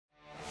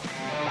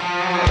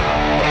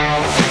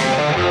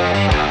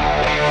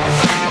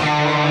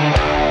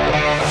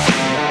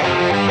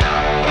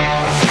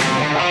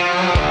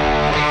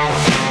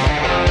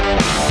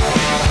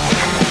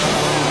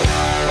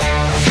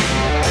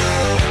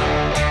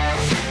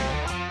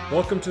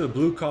Welcome to the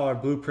Blue Collar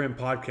Blueprint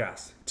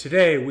Podcast.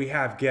 Today we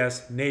have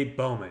guest Nate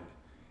Bowman.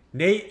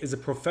 Nate is a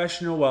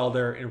professional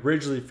welder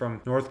originally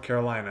from North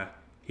Carolina.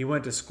 He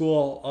went to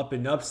school up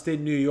in upstate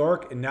New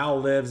York and now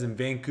lives in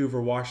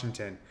Vancouver,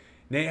 Washington.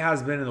 Nate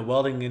has been in the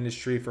welding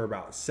industry for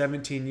about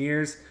 17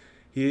 years.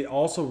 He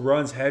also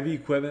runs heavy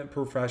equipment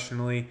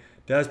professionally,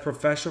 does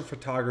professional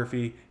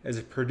photography, is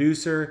a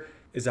producer,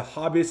 is a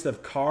hobbyist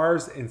of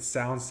cars and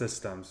sound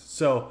systems.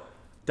 So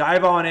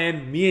dive on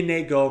in. Me and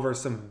Nate go over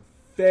some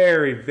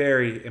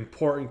very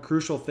important,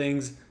 crucial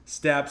things,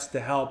 steps to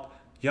help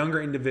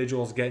younger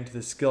individuals get into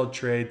the skilled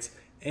trades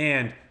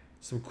and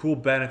some cool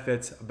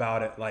benefits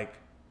about it, like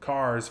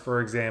cars,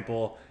 for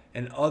example,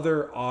 and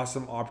other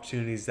awesome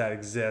opportunities that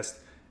exist,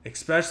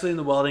 especially in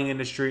the welding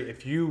industry.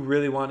 If you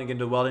really want to get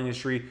into the welding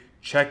industry,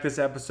 check this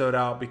episode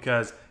out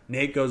because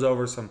Nate goes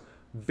over some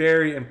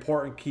very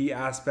important key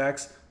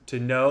aspects to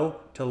know,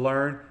 to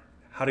learn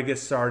how to get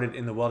started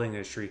in the welding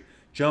industry.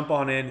 Jump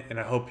on in and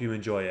I hope you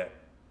enjoy it.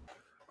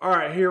 All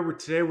right,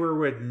 today we're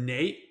with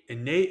Nate,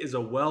 and Nate is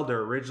a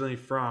welder originally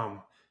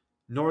from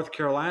North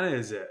Carolina,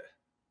 is it?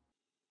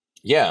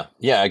 Yeah.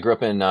 I grew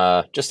up in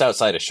just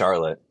outside of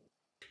Charlotte.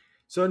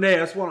 So Nate, I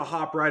just want to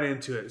hop right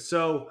into it.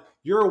 So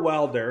you're a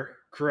welder,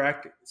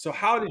 correct? So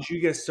how did you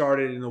get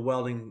started in the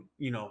welding,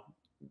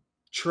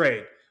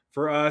 trade?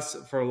 For us,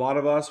 for a lot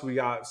of us, we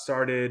got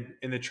started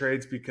in the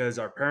trades because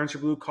our parents are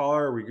blue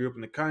collar, we grew up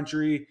in the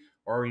country,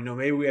 or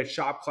maybe we had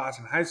shop class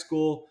in high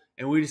school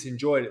and we just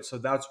enjoyed it. So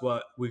that's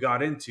what we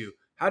got into.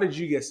 How did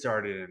you get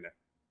started in it?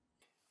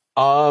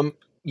 Um,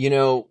 you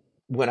know,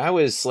 when I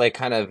was like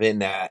kind of in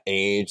that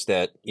age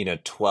that,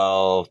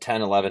 12,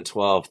 10, 11,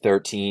 12,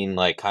 13,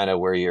 like kind of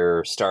where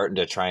you're starting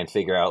to try and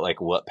figure out like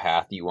what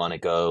path you want to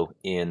go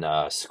in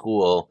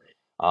school.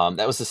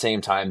 That was the same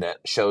time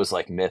that shows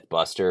like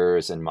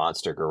Mythbusters and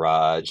Monster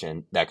Garage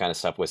and that kind of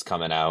stuff was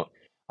coming out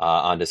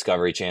on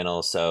Discovery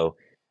Channel. So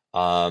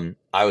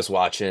I was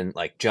watching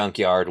like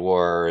Junkyard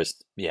Wars,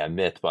 yeah,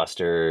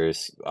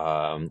 Mythbusters,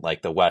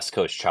 like the West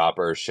Coast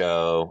Chopper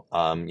show.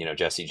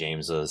 Jesse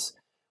James was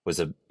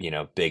a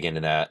big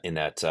into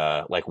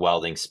that like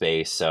welding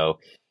space. So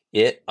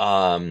it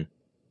I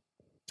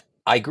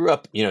grew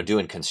up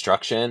doing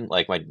construction.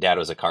 Like my dad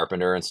was a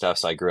carpenter and stuff,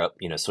 so I grew up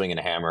swinging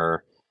a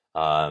hammer.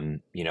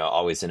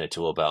 Always in a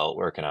tool belt,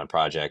 working on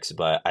projects.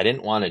 But I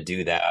didn't want to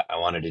do that. I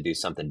wanted to do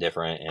something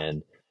different,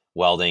 and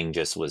welding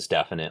just was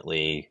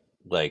definitely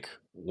like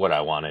what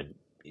I wanted.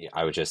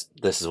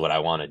 This is what I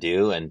want to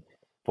do. And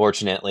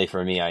fortunately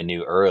for me, I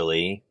knew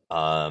early.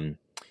 So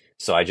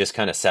I just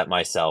kind of set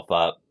myself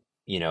up,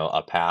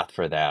 a path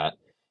for that.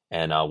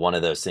 And one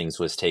of those things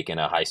was taking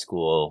a high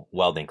school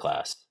welding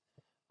class.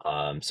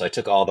 So I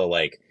took all the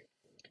like,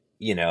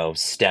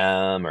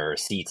 STEM or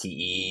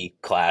CTE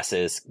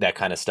classes, that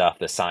kind of stuff,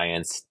 the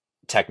science,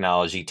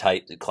 technology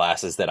type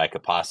classes that I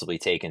could possibly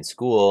take in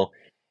school.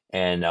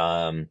 And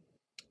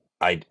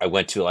I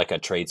went to like a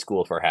trade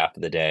school for half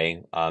of the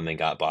day, and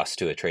got bused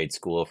to a trade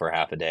school for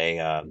half a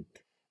day,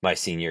 my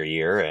senior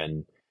year.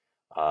 And,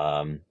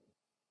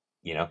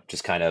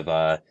 just kind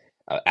of,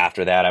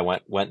 after that, I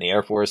went in the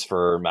Air Force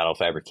for metal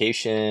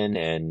fabrication.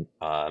 And,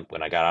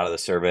 when I got out of the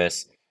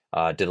service,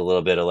 did a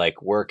little bit of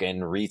like work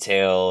in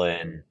retail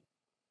and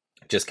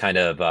just kind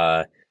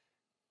of,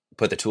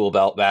 put the tool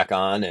belt back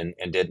on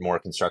and did more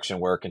construction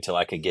work until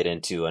I could get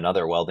into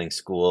another welding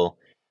school.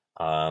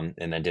 And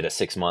then did a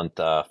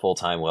 6-month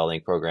full-time welding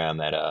program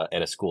at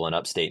a school in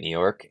upstate New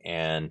York,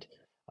 and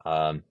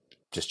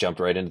just jumped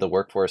right into the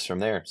workforce from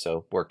there.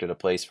 So worked at a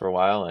place for a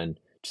while and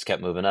just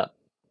kept moving up.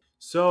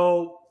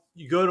 So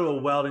you go to a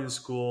welding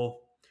school.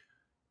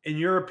 In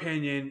your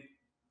opinion,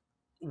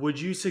 would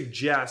you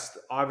suggest,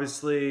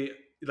 obviously,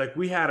 like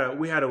we had a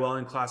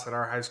welding class at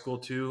our high school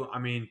too. I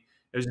mean,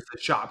 it was just a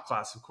shop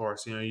class, of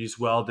course. You just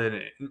welded,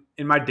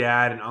 and my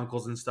dad and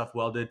uncles and stuff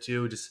welded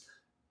too, just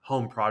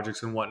home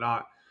projects and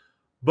whatnot.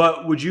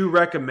 But would you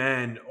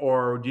recommend,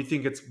 or do you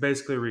think it's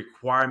basically a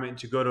requirement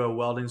to go to a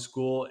welding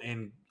school?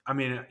 And I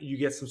mean, you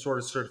get some sort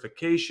of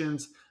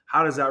certifications.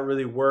 How does that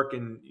really work?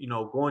 And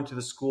going to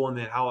the school, and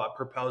then how it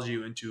propels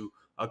you into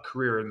a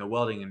career in the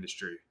welding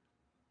industry.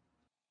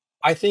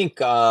 I think,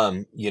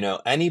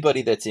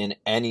 anybody that's in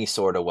any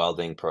sort of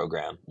welding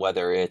program,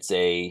 whether it's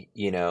a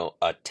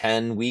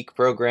 10-week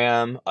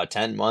program, a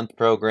 10-month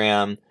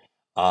program,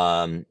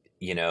 a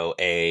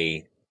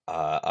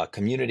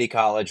community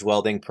college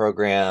welding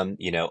program,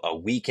 a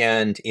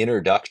weekend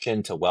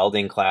introduction to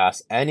welding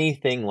class,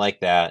 anything like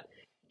that,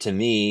 to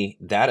me,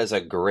 that is a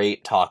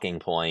great talking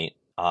point,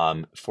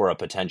 for a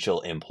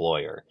potential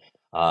employer.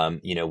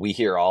 We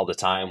hear all the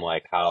time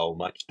like how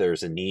much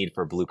there's a need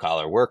for blue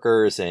collar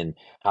workers and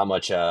how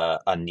much a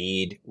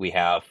need we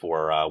have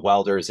for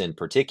welders in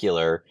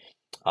particular.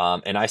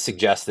 And I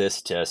suggest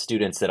this to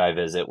students that I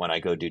visit when I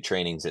go do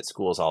trainings at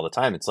schools all the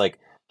time. It's like,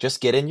 just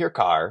get in your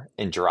car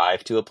and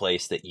drive to a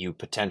place that you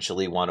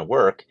potentially want to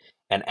work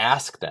and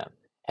ask them,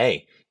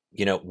 hey,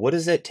 what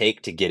does it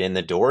take to get in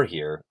the door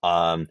here?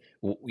 I'm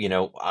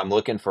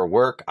looking for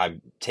work.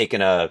 I'm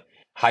taking a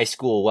high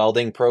school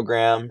welding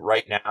program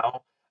right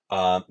now.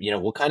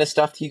 what kind of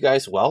stuff do you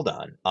guys weld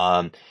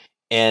on?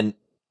 And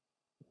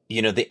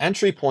the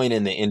entry point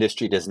in the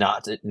industry does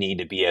not need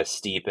to be as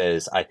steep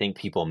as I think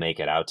people make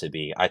it out to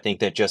be. I think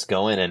that just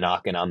going and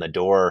knocking on the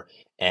door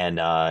and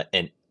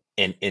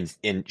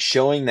and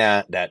showing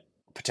that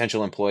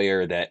potential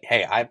employer that,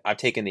 hey, I've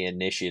taken the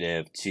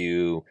initiative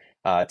to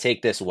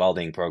take this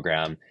welding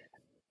program,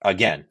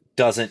 again,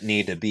 doesn't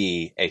need to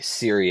be a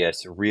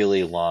serious,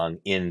 really long,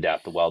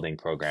 in-depth welding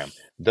program.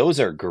 Those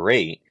are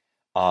great.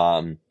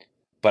 Um,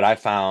 but I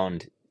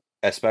found,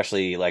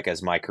 especially like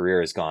as my career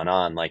has gone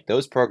on, like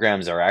those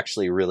programs are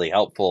actually really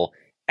helpful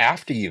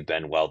after you've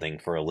been welding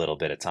for a little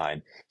bit of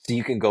time. So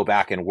you can go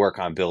back and work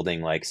on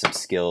building like some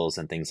skills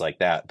and things like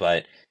that.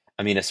 But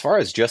I mean, as far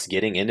as just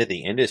getting into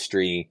the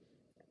industry,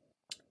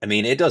 I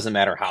mean, it doesn't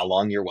matter how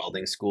long your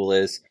welding school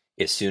is.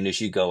 As soon as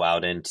you go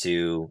out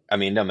into, I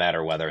mean, no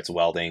matter whether it's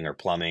welding or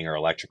plumbing or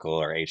electrical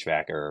or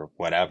HVAC or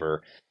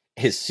whatever,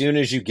 as soon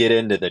as you get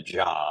into the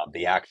job,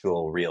 the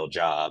actual real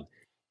job,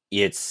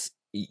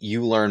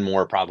 you learn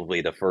more probably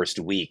the first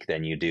week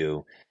than you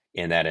do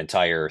in that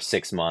entire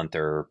 6 month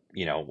or,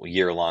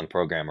 year long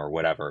program or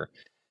whatever.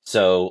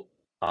 So,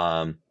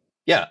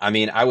 yeah, I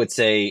mean, I would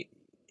say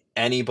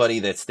anybody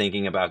that's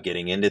thinking about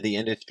getting into the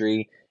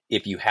industry,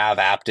 if you have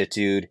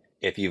aptitude,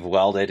 if you've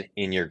welded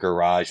in your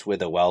garage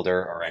with a welder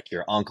or at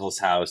your uncle's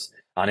house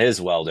on his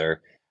welder,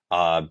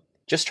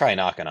 just try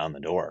knocking on the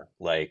door.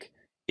 Like,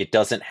 it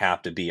doesn't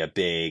have to be a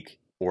big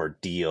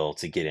ordeal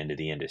to get into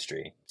the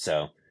industry.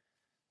 So,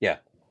 yeah.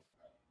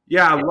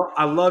 Yeah,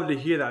 I love to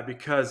hear that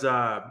because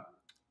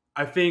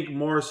I think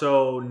more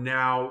so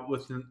now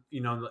within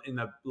in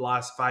the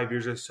last 5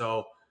 years or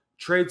so,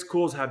 trade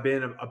schools have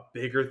been a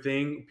bigger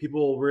thing.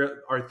 People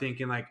are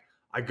thinking like,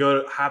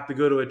 have to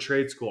go to a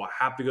trade school. I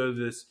have to go to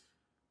this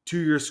 2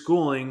 year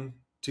schooling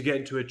to get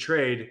into a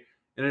trade.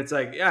 And it's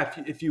like, yeah,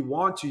 if you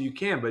want to, you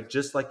can. But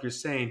just like you're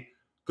saying,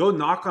 go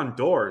knock on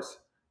doors.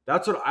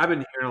 That's what I've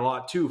been hearing a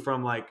lot too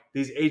from like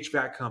these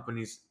HVAC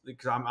companies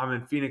because I'm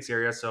in Phoenix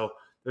area, so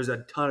there's a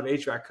ton of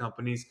HVAC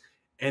companies,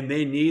 and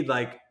they need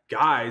like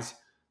guys.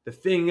 The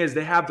thing is,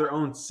 they have their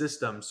own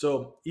system.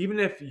 So even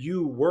if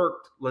you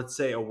worked, let's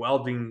say, at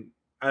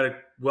a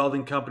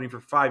welding company for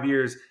 5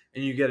 years,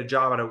 and you get a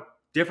job at a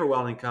different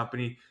welding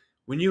company,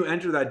 when you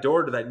enter that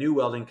door to that new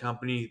welding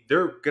company,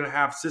 they're going to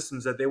have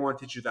systems that they want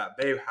to teach you that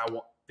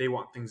how they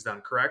want things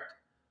done. Correct?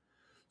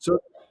 So,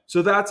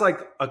 so that's like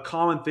a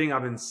common thing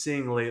I've been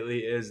seeing lately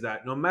is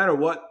that no matter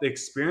what the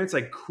experience,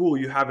 like cool,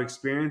 you have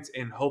experience,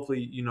 and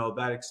hopefully,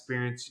 that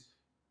experience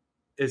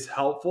is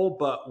helpful,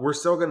 but we're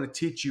still going to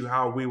teach you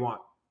how we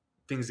want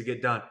things to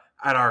get done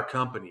at our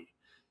company.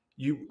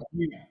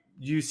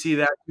 You see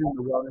that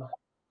too?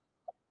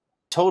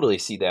 Totally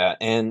see that.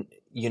 And,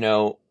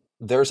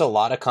 there's a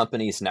lot of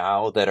companies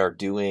now that are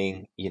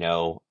doing,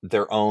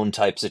 their own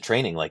types of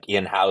training, like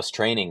in-house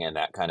training and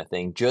that kind of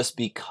thing, just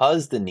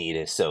because the need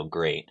is so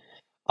great.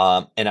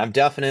 And I'm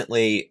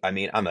definitely, I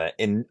mean, I'm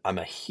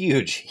a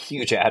huge,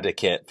 huge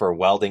advocate for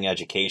welding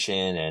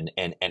education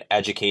and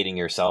educating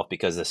yourself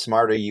because the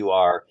smarter you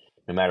are,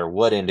 no matter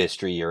what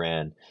industry you're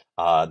in,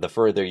 the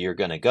further you're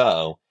going to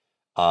go.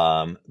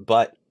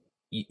 But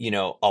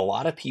a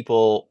lot of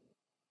people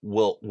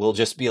will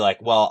just be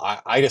like, well,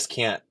 I just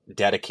can't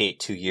dedicate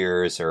 2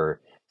 years or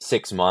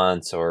 6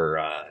 months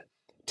or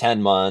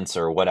 10 months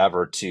or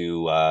whatever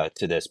to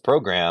this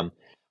program.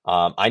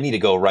 I need to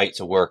go right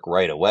to work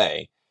right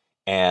away.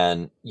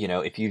 And,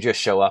 if you just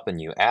show up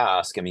and you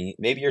ask, I mean,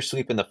 maybe you're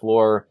sweeping the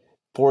floor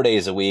 4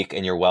 days a week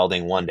and you're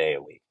welding 1 day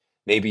a week.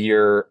 Maybe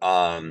you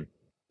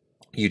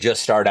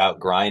just start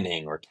out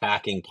grinding or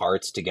tacking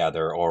parts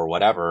together or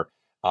whatever,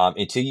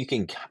 until you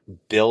can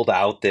build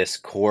out this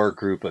core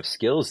group of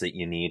skills that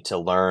you need to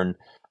learn,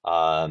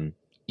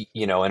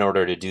 in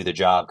order to do the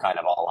job kind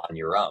of all on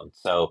your own.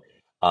 So,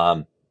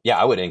 yeah,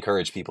 I would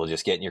encourage people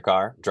just get in your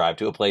car, drive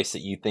to a place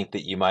that you think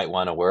that you might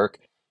want to work,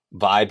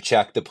 vibe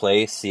check the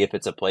place, see if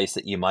it's a place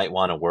that you might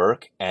want to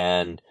work,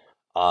 and,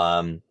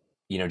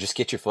 just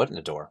get your foot in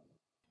the door.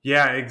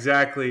 Yeah,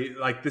 exactly.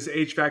 Like this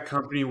HVAC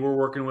company we're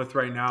working with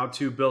right now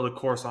to build a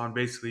course on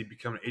basically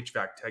becoming an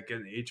HVAC tech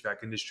in the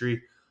HVAC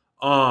industry.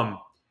 Um,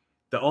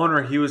 the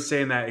owner, he was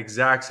saying that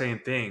exact same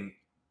thing.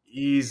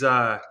 He's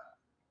uh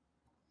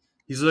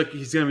he's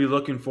gonna be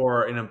looking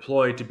for an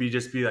employee to be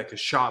like a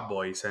shop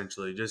boy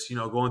essentially, just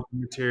going through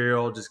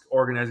material, just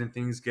organizing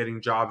things,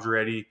 getting jobs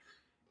ready.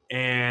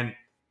 And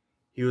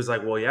he was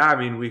like, "Well, yeah, I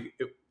mean,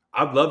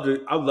 I'd love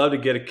to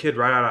get a kid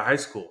right out of high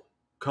school.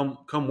 Come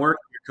work,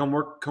 come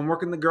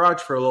work in the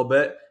garage for a little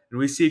bit, and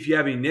we see if you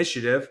have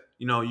initiative.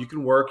 You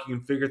can work, you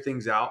can figure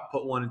things out,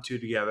 put one and two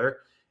together,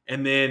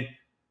 and then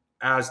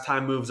as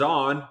time moves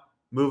on,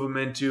 move them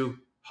into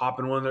hop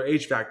in one of their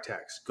HVAC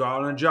techs, go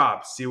out on a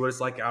job, see what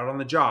it's like out on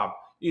the job,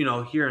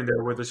 here and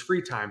there where there's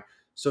free time,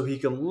 so he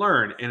can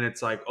learn. And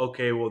it's like,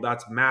 okay, well,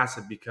 that's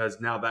massive because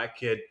now that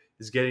kid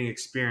is getting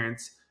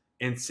experience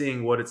and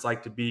seeing what it's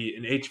like to be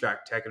an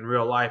HVAC tech in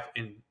real life,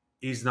 and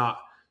he's not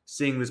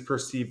seeing this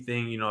perceived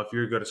thing. If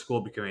you're to go to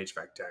school, become an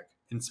HVAC tech,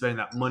 and spending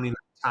that money and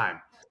that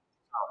time.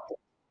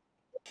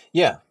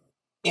 Yeah.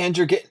 and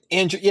you're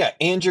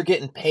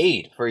getting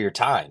paid for your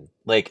time.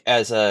 Like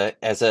as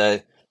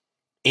a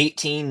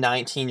 18,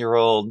 19-year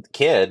old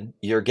kid,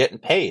 you're getting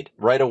paid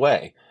right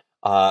away.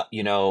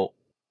 You know,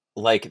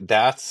 like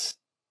that's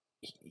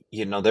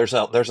there's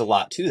a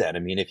lot to that. I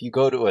mean, if you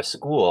go to a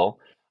school,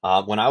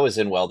 when I was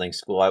in welding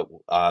school,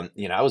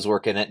 I was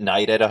working at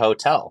night at a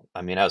hotel.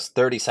 I mean, I was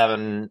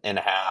 37 and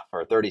a half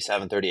or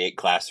 37, 38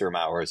 classroom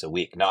hours a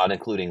week, not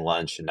including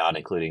lunch and not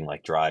including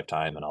like drive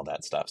time and all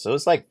that stuff. So it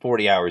was like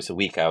 40 hours a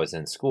week I was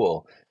in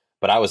school,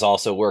 but I was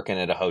also working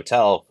at a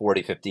hotel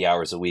 40, 50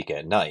 hours a week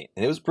at night.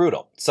 And it was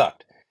brutal. It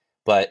sucked.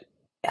 But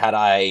had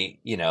I,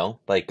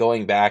 like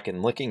going back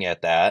and looking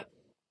at that,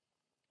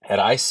 had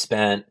I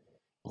spent,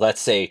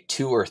 let's say,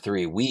 2 or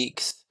 3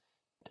 weeks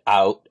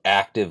out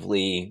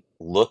actively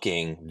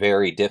looking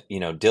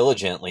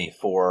diligently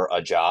for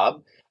a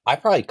job, I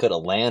probably could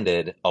have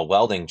landed a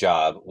welding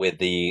job with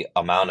the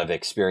amount of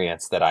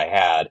experience that I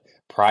had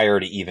prior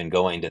to even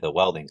going to the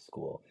welding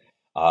school.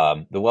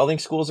 The welding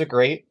schools are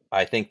great.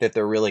 I think that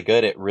they're really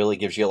good. It really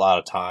gives you a lot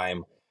of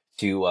time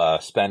to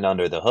spend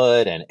under the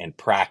hood and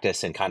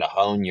practice and kind of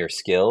hone your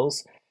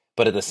skills.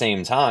 But at the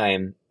same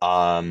time,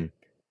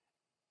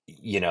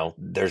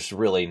 there's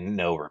really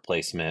no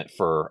replacement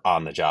for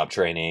on the job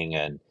training.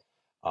 And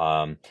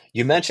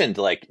you mentioned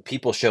like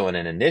people showing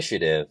an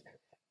initiative.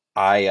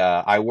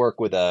 I work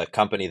with a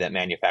company that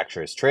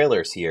manufactures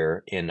trailers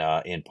here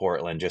in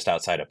Portland, just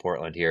outside of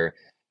Portland here,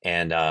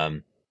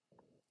 and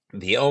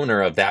the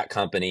owner of that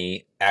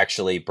company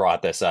actually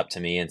brought this up to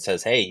me and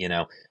says, "Hey,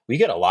 we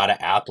get a lot of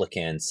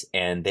applicants,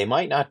 and they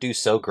might not do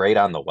so great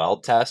on the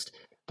weld test,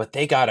 but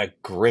they got a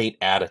great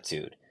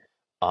attitude."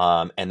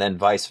 And then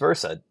vice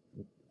versa,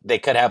 they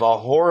could have a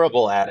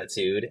horrible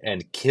attitude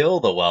and kill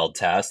the weld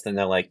test, and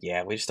they're like,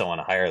 yeah, we just don't want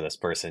to hire this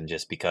person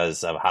just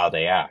because of how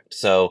they act.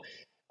 So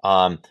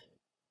um,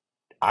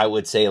 I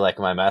would say like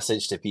my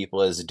message to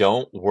people is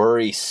don't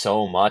worry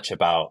so much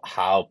about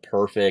how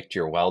perfect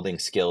your welding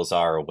skills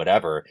are or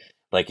whatever.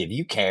 Like if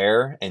you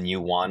care and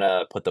you want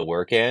to put the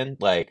work in,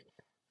 like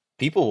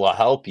people will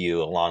help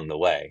you along the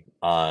way.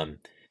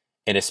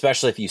 And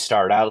especially if you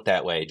start out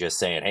that way, just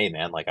saying, hey,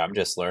 man, like I'm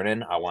just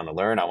learning. I want to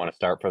learn. I want to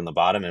start from the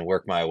bottom and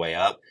work my way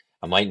up.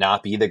 I might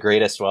not be the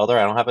greatest welder.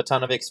 I don't have a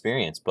ton of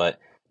experience, but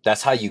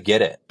that's how you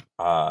get it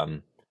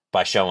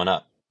by showing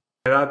up.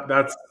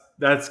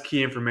 That's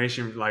key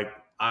information. Like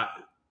I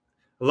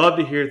love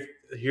to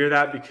hear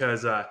that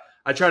because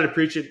I try to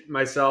preach it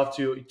myself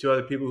to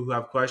other people who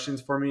have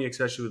questions for me,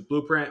 especially with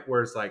Blueprint,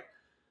 where it's like,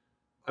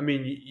 I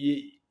mean,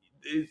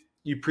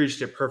 you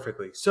preached it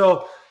perfectly.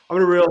 So I'm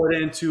gonna reel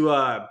it into.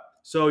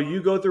 So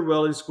you go through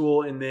welding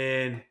school and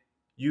then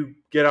you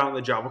get out on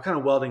the job. What kind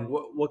of welding?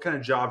 What kind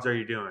of jobs are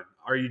you doing?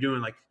 Are you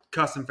doing like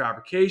custom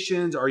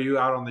fabrications? Are you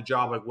out on the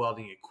job like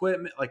welding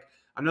equipment? Like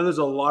I know there's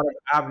a lot of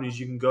avenues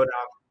you can go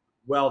down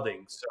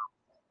welding.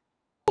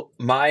 So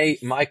My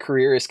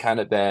career has kind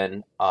of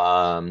been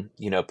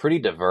pretty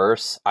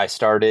diverse. I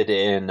started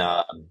in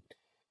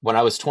when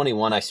I was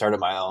 21, I started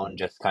my own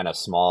just kind of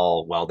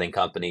small welding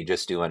company,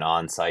 just doing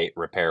on-site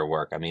repair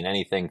work. I mean,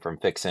 anything from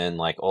fixing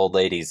like old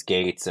ladies'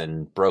 gates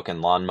and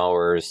broken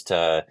lawnmowers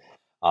to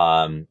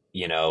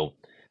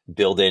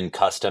building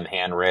custom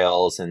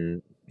handrails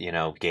and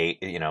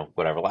gate,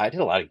 whatever. I did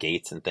a lot of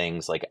gates and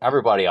things. Like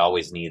everybody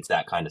always needs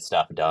that kind of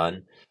stuff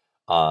done.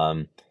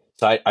 Um,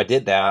 so I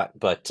did that,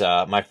 but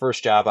my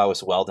first job, I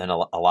was welding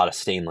a lot of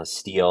stainless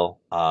steel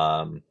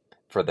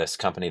for this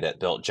company that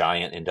built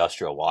giant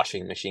industrial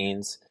washing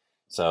machines.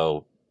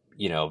 So,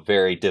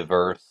 very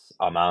diverse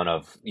amount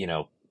of,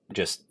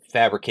 just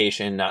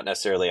fabrication, not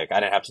necessarily like I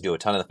didn't have to do a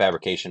ton of the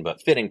fabrication,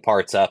 but fitting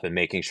parts up and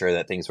making sure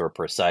that things were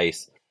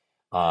precise.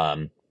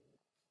 Um,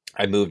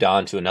 I moved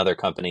on to another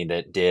company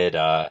that did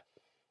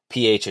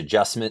pH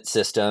adjustment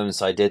systems.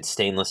 So I did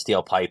stainless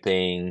steel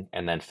piping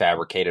and then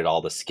fabricated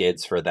all the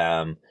skids for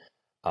them.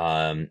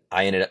 I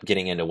ended up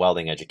getting into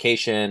welding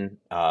education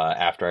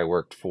after I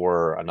worked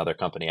for another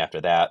company after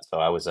that. So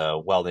I was a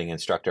welding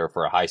instructor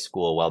for a high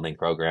school welding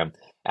program,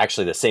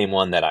 actually the same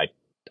one that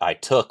I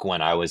took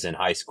when I was in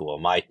high school.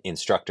 My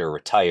instructor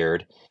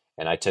retired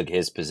and I took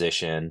his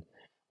position,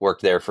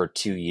 worked there for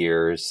 2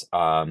 years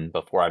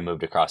before I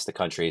moved across the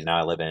country.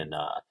 Now I live in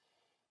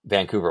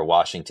Vancouver,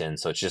 Washington.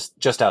 So it's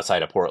just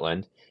outside of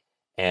Portland.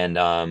 And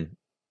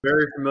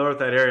very familiar with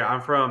that area.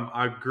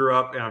 I grew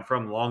up and I'm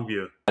from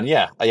Longview.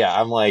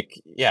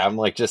 I'm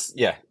like just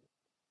yeah,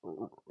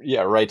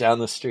 right down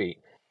the street.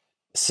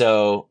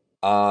 So,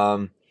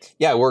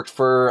 yeah, I worked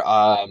for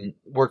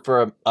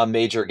a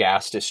major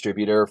gas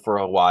distributor for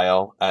a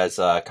while as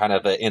kind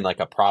of in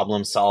like a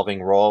problem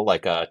solving role,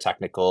 like a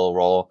technical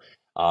role.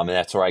 And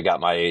that's where I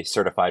got my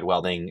certified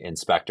welding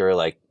inspector,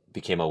 like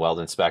became a weld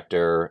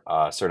inspector,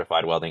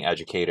 certified welding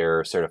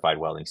educator, certified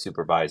welding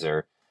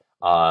supervisor.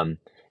 Um,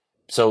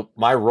 so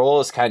my role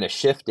has kind of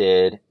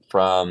shifted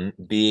from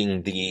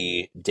being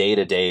the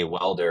day-to-day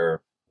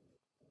welder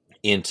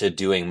into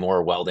doing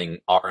more welding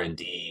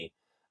R&D,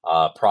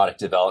 product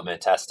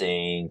development,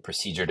 testing,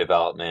 procedure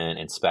development,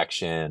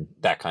 inspection,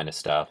 that kind of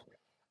stuff.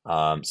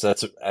 So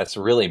that's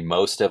really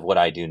most of what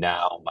I do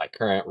now. My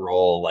current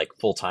role, like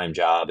full-time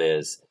job,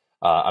 is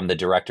I'm the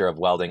director of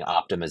welding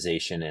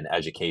optimization and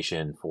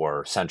education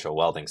for Central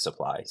Welding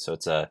Supply. So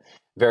it's a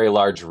very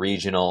large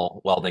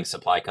regional welding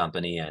supply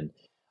company, and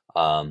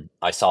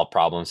I solve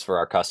problems for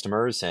our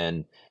customers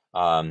and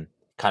um,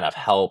 kind of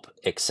help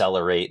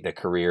accelerate the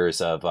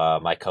careers of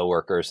my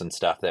coworkers and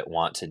stuff that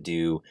want to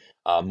do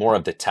more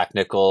of the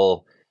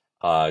technical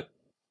uh,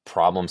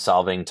 problem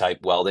solving type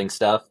welding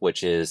stuff,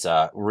 which is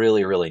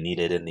really, really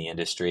needed in the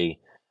industry.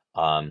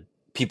 Um,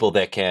 People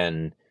that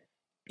can,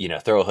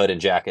 throw a hood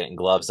and jacket and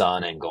gloves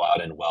on and go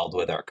out and weld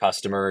with our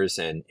customers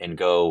and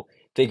go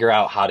figure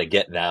out how to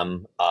get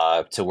them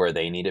to where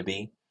they need to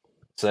be.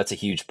 So that's a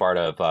huge part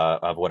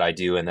of what I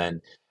do. And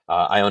then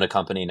I own a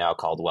company now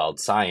called Weld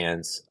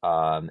Science,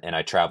 and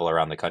I travel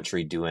around the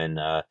country doing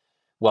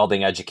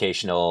welding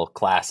educational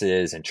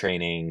classes and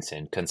trainings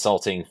and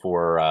consulting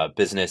for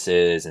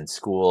businesses and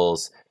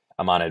schools.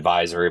 I'm on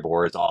advisory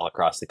boards all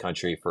across the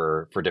country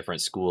for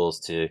different schools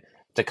to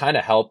kind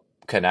of help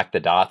connect the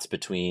dots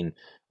between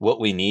what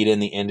we need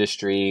in the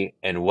industry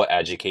and what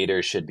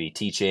educators should be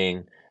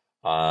teaching,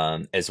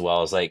 as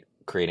well as like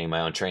creating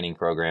my own training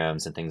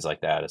programs and things like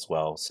that as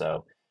well.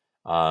 So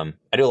I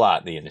do a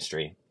lot in the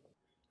industry.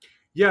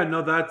 Yeah,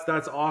 no,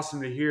 that's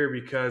awesome to hear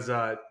because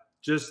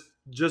just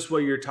just what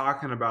you're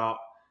talking about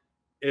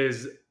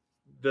is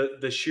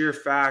the sheer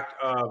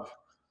fact of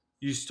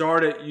you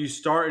start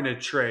in a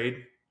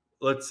trade.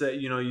 Let's say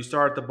you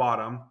start at the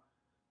bottom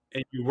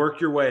and you work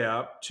your way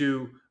up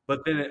to,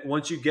 but then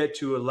once you get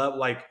to a level,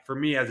 like for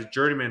me as a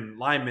journeyman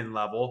lineman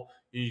level,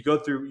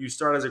 you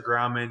start as a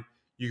groundman,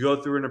 you go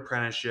through an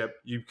apprenticeship,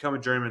 you become a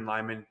journeyman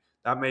lineman.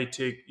 That may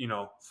take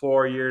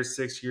 4 years,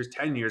 6 years,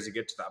 10 years to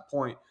get to that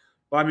point.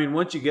 But I mean,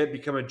 once you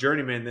become a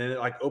journeyman, then it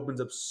like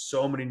opens up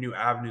so many new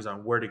avenues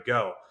on where to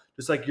go.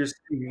 Just like you're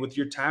saying, with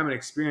your time and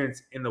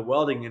experience in the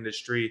welding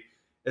industry,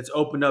 it's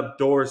opened up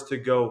doors to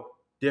go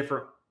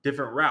different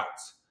different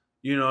routes.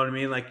 You know what I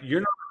mean? Like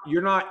you're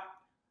not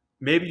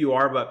maybe you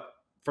are, but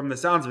from the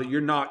sounds of it,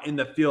 you're not in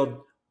the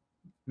field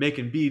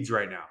making beads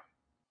right now.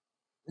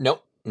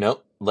 Nope,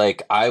 nope.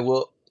 Like I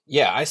will,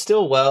 yeah, I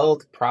still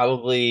weld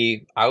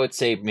probably, I would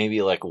say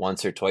maybe like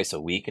once or twice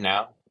a week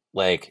now.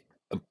 Like,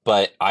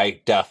 but I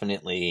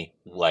definitely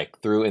like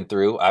through and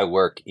through, I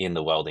work in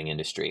the welding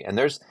industry. And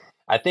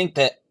I think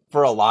that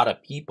for a lot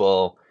of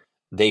people,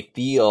 they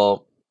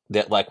feel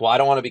that like, well, I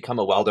don't want to become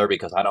a welder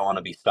because I don't want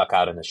to be stuck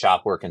out in the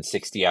shop working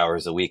 60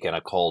 hours a week in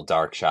a cold,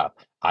 dark shop.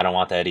 I don't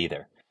want that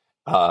either.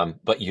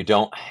 But you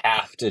don't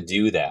have to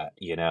do that,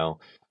 you know?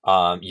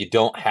 You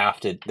don't have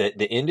to,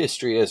 the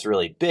industry is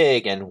really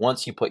big. And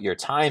once you put your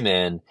time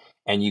in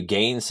and you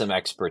gain some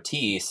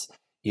expertise,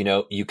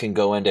 you can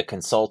go into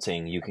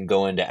consulting, you can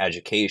go into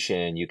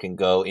education, you can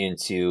go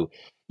into,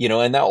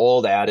 and that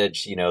old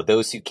adage,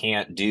 those who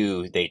can't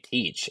do, they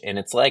teach. And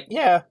it's like,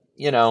 yeah,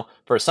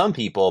 for some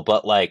people,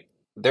 but like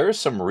there's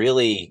some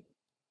really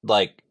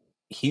like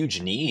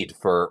huge need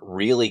for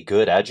really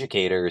good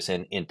educators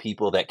and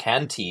people that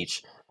can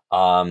teach,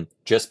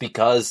 just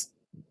because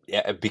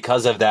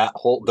of that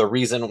whole the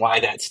reason why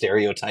that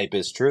stereotype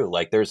is true.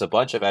 Like there's a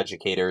bunch of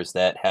educators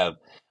that have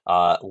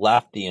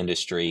left the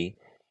industry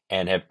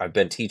and have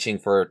been teaching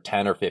for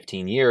 10 or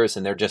 15 years,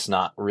 and they're just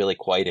not really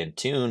quite in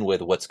tune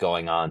with what's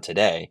going on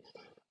today.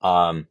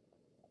 Um,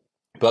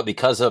 but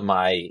because of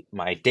my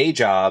day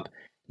job,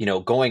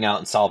 going out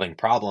and solving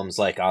problems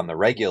like on the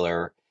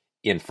regular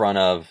in front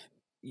of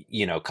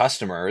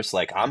customers,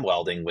 like I'm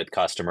welding with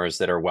customers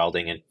that are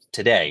welding in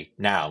today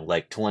now,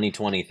 like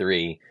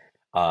 2023,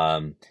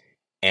 um,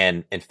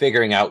 and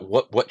figuring out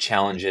what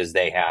challenges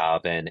they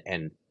have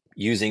and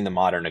using the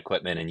modern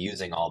equipment and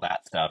using all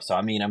that stuff. So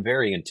I mean, I'm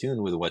very in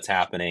tune with what's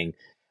happening,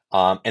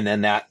 and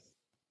then that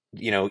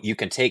you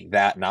can take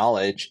that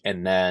knowledge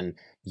and then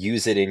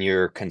use it in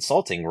your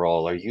consulting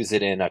role or use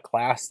it in a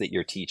class that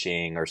you're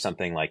teaching or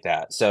something like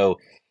that. So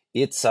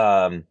it's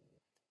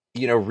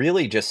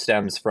really just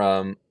stems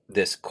from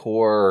this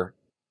core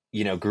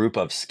group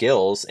of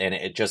skills, and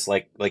it just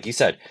like you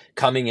said,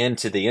 coming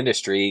into the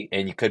industry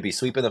and you could be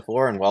sweeping the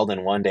floor and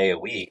welding 1 day a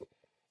week,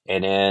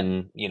 and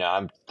then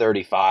I'm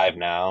 35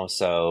 now,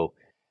 so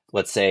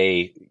let's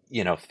say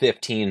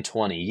 15,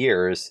 20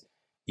 years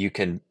you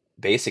can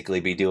basically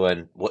be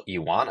doing what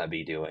you want to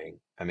be doing.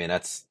 I mean,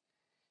 that's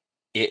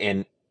it.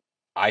 And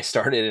I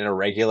started in a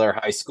regular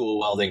high school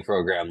welding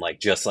program, like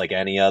just like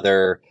any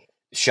other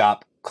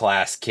shop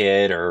class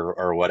kid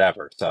or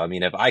whatever. So I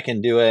mean, if I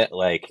can do it,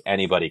 like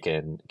anybody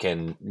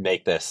can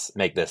make this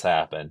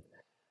happen.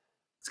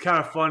 It's kind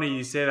of funny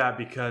you say that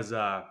because,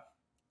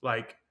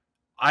 like,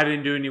 I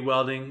didn't do any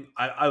welding.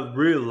 I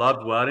really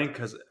loved welding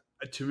because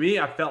to me,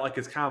 I felt like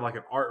it's kind of like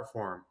an art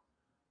form.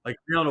 Like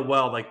being able to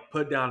weld, like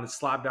put down and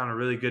slap down a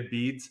really good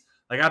beads.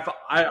 Like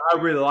I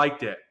really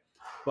liked it.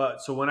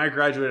 But so when I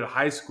graduated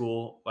high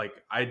school, like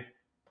I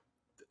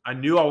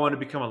knew I wanted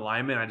to become a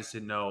lineman. I just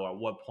didn't know at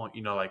what point,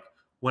 like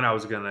when I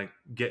was gonna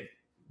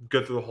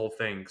go through the whole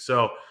thing.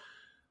 So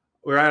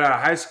we're out of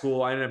high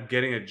school. I ended up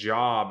getting a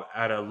job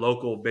at a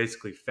local,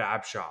 basically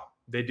fab shop.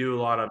 They do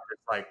a lot of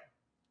like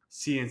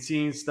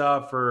CNC and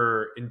stuff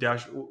for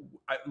industrial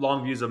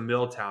long views of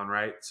Milltown,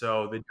 right?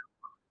 So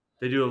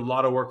they do a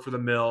lot of work for the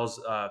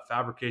mills,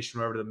 fabrication,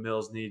 whatever the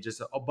mills need,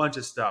 just a bunch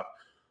of stuff.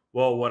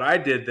 Well, what I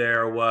did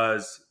there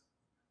was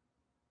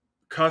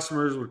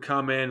customers would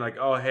come in like,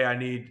 oh, hey, I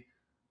need,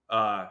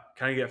 can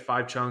I get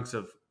 5 chunks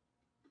of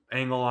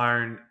angle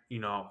iron,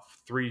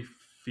 3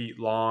 feet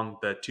long,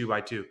 the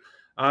 2x2.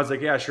 I was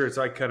like, yeah, sure.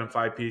 So I cut them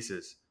 5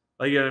 pieces.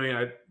 Like, you know what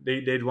I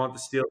mean? They'd want the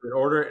steel, they'd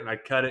order it, and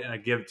I'd cut it and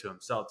I'd give it to them,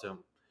 sell it to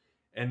them.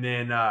 And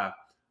then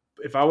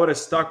if I would have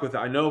stuck with it,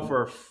 I know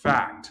for a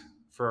fact,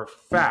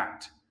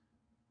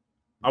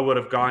 I would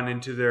have gone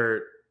into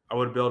their, I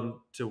would have been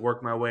able to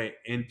work my way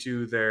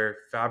into their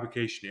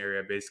fabrication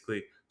area,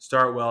 basically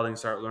start welding,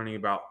 start learning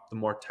about the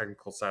more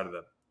technical side of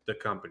the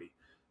company.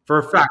 For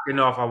a fact, I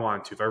know if I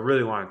wanted to, if I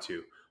really wanted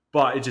to,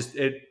 but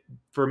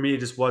for me, it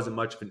just wasn't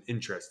much of an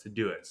interest to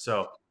do it.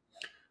 So,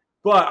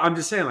 but I'm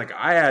just saying, like,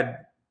 I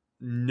had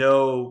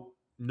no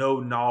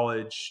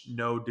knowledge,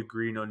 no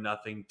degree, no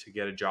nothing to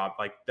get a job.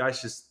 Like,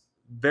 that's just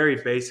very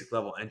basic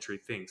level entry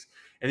things.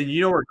 And then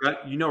you know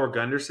where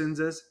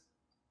Gunderson's is?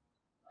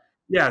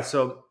 Yeah,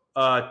 so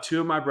two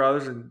of my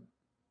brothers and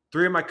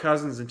three of my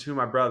cousins and two of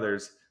my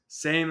brothers,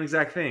 same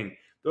exact thing.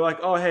 They're like,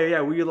 "Oh, hey,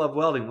 yeah, we love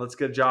welding. Let's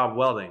get a job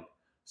welding."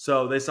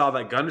 So they saw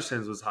that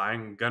Gunderson's was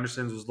hiring.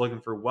 Gunderson's was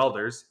looking for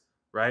welders,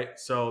 right?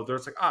 So they're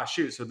just like, "Ah,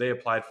 shoot!" So they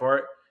applied for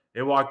it.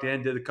 They walked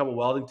in, did a couple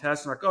welding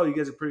tests, and like, "Oh, you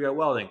guys are pretty good at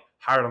welding."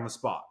 Hired on the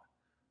spot.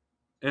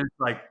 And it's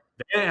like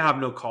they didn't have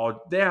no college.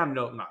 They have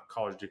no not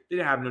college. They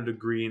didn't have no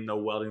degree and no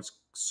welding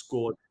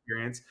school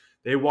experience.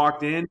 They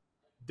walked in,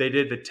 they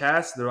did the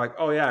test. They're like,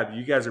 "Oh yeah,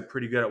 you guys are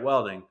pretty good at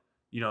welding.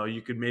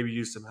 You could maybe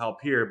use some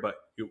help here, but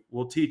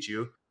we'll teach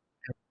you."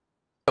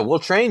 We'll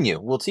train you.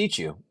 We'll teach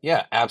you.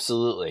 Yeah,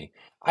 absolutely.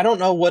 I don't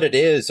know what it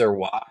is or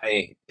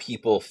why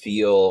people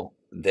feel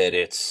that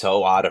it's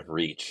so out of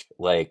reach,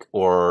 like,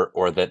 or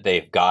that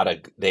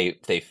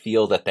they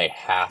feel that they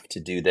have to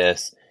do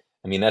this.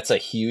 I mean, that's a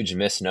huge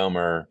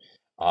misnomer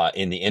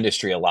in the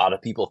industry. A lot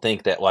of people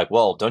think that, like,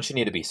 well, don't you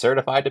need to be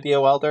certified to be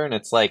a welder? And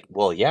it's like,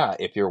 well, yeah,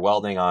 if you're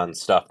welding on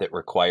stuff that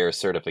requires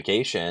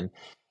certification,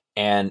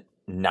 and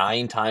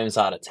 9 times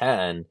out of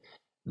 10,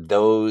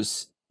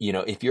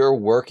 if you're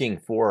working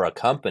for a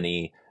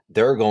company,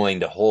 they're going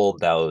to hold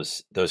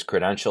those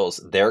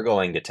credentials. They're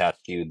going to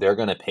test you. They're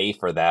going to pay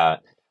for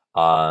that.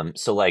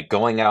 So like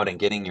going out and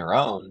getting your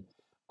own,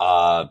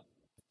 uh,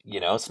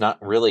 it's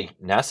not really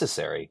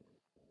necessary.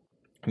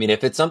 I mean,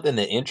 if it's something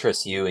that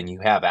interests you and you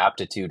have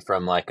aptitude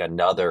from like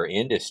another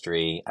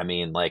industry, I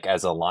mean, like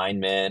as a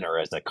lineman or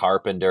as a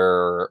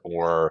carpenter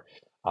or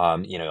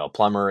a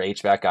plumber,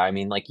 HVAC guy, I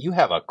mean, like you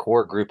have a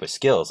core group of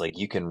skills. Like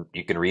you can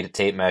read a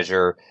tape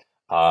measure,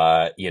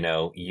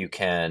 you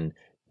can,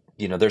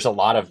 there's a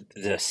lot of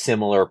the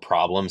similar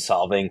problem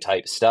solving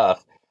type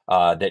stuff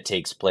that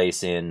takes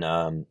place in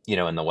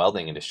the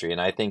welding industry. And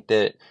I think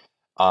that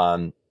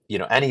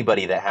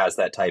anybody that has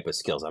that type of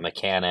skills, a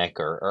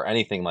mechanic or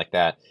anything like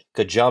that,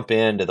 could jump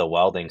into the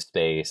welding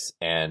space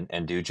and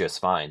do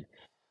just fine.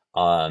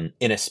 And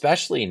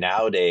especially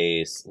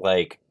nowadays,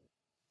 like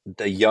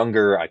the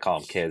younger, I call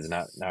them kids,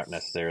 not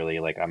necessarily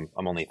like I'm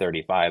only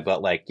 35,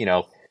 but like,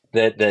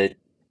 the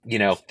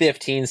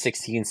 15,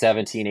 16,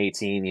 17,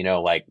 18,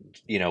 like,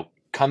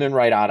 coming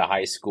right out of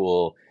high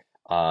school,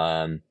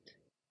 um,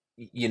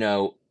 you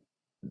know,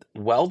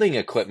 welding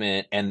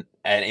equipment and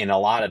in a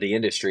lot of the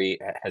industry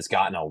has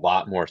gotten a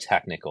lot more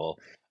technical.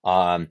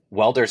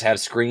 Welders have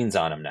screens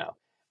on them now.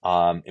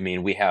 I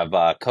mean, we have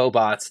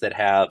cobots that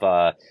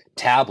have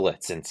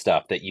tablets and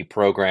stuff that you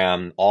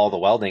program all the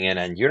welding in,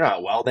 and you're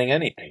not welding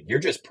anything. You're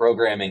just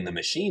programming the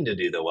machine to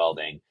do the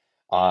welding.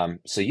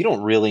 So you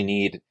don't really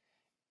need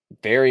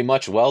very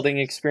much welding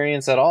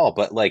experience at all.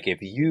 But like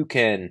if you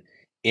can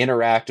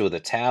interact with a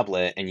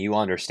tablet and you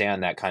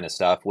understand that kind of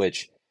stuff,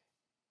 which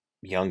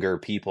younger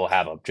people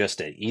have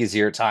just an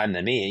easier time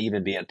than me,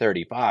 even being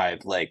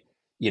 35. Like,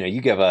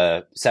 you give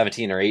a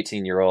 17 or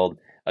 18-year old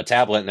a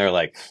tablet and they're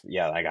like,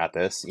 yeah, I got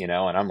this, and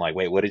I'm like,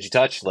 wait, what did you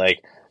touch?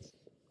 Like,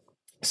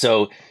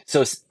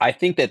 I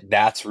think that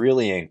that's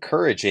really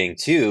encouraging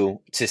too,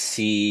 to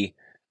see,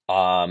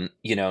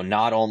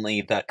 not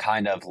only the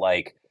kind of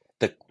like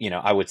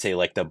I would say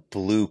like the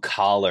blue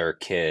collar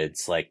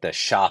kids, like the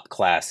shop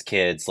class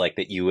kids, like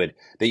that you would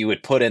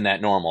put in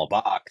that normal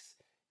box,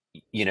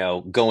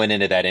 going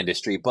into that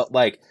industry, but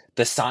like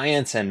the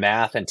science and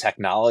math and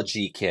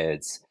technology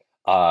kids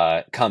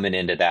coming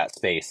into that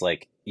space,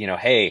 like,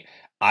 hey,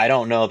 I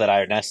don't know that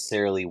I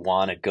necessarily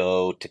want to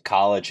go to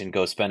college and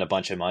go spend a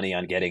bunch of money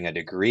on getting a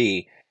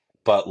degree,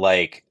 but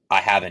like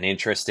I have an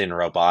interest in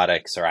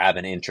robotics or I have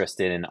an interest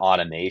in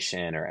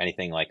automation or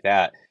anything like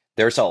that.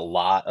 There's a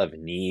lot of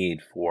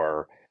need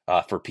for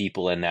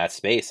people in that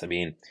space. I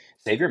mean,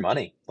 save your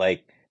money,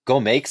 like go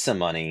make some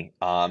money.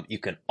 You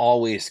can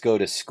always go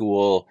to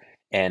school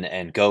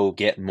and go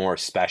get more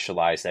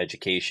specialized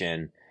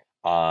education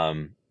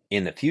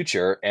in the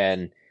future.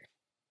 And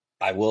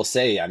I will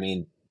say, I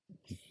mean,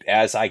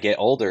 as I get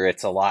older,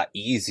 it's a lot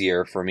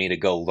easier for me to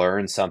go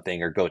learn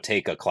something or go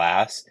take a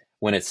class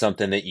when it's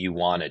something that you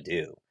want to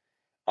do.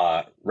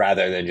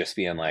 rather than just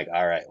being like,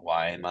 all right,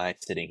 why am I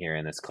sitting here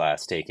in this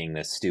class taking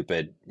this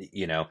stupid,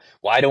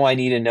 why do I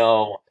need to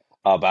know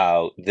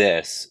about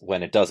this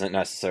when it doesn't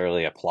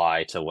necessarily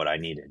apply to what I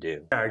need to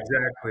do? Yeah,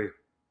 exactly.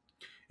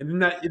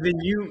 And then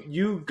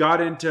you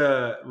got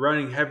into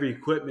running heavy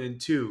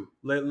equipment too,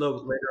 later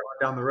on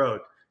down the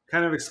road.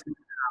 Kind of explain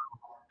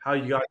how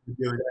you got to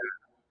doing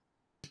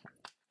that.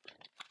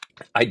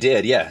 I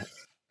did, yeah.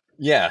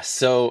 Yeah,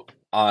 so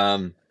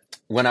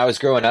when I was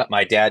growing up,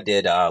 my dad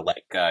did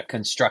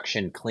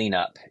construction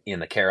cleanup in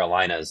the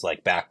Carolinas,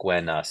 like back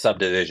when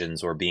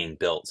subdivisions were being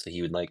built. So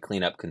he would like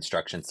clean up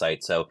construction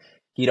sites. So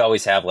he'd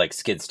always have like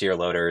skid steer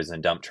loaders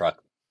and dump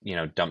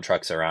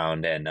trucks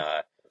around. And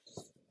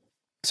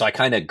so I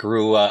kind of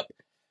grew up,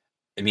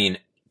 I mean,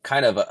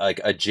 kind of like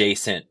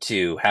adjacent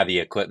to heavy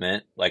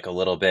equipment, like a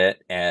little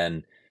bit.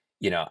 And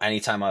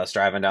anytime I was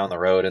driving down the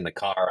road in the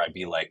car, I'd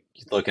be like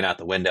looking out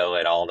the window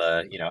at all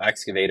the,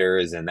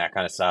 excavators and that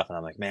kind of stuff. And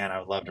I'm like, man, I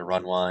would love to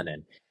run one.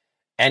 And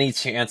any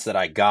chance that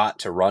I got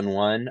to run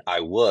one,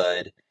 I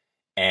would.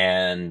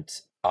 And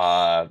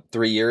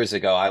 3 years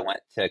ago, I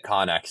went to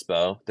Con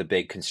Expo, the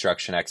big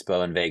construction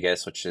expo in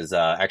Vegas, which is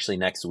actually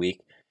next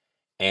week.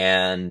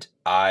 And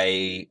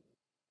I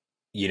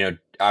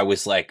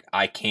was like,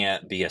 I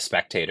can't be a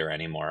spectator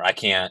anymore. I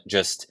can't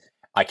just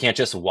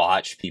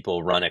watch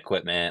people run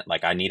equipment.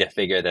 Like I need to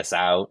figure this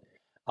out.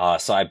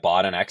 So I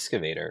bought an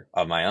excavator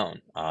of my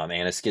own,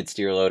 and a skid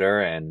steer loader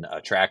and a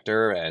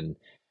tractor, and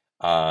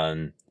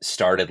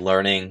started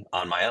learning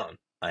on my own,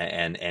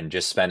 and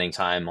just spending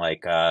time.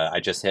 Like I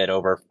just hit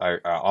over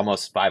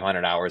almost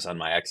 500 hours on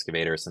my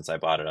excavator since I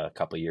bought it a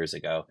couple years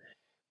ago.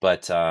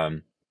 But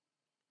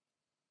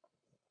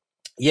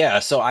yeah,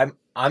 so I'm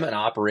an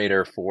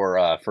operator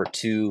for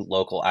two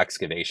local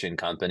excavation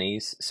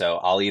companies. So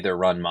I'll either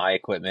run my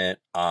equipment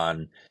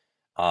on.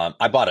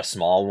 I bought a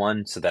small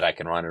one so that I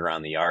can run it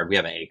around the yard. We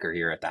have an acre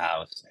here at the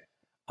house.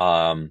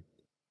 Um,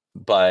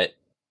 but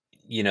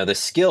the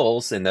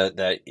skills and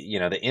the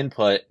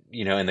input,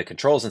 and the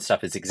controls and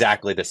stuff is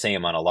exactly the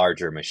same on a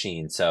larger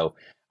machine. So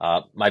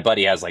my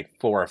buddy has like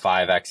four or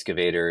five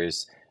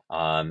excavators,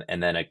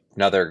 and then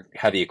another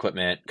heavy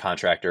equipment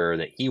contractor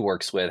that he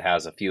works with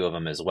has a few of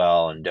them as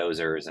well, and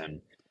dozers.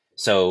 And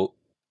so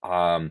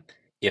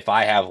if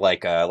I have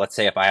let's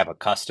say if I have a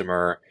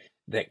customer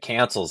that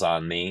cancels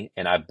on me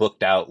and I've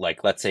booked out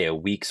like let's say a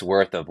week's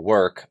worth of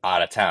work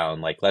out of town,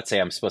 like let's say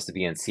I'm supposed to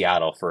be in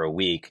Seattle for a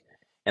week,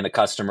 and the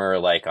customer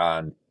like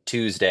on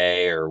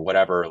Tuesday or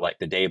whatever, like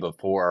the day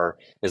before,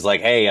 is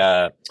like,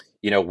 hey,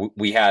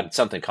 we had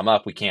something come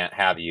up, we can't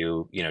have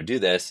you, do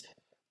this.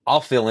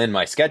 I'll fill in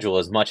my schedule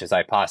as much as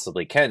I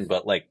possibly can,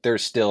 but like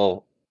there's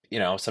still,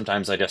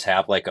 sometimes I just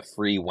have like a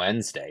free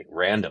Wednesday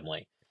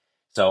randomly.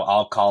 So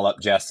I'll call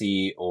up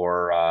Jesse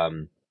or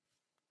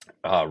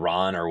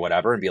Ron or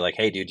whatever and be like,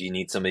 hey, dude, you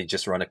need somebody to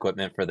just run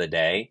equipment for the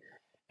day?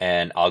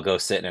 And I'll go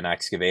sit in an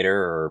excavator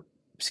or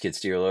skid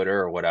steer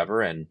loader or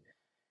whatever and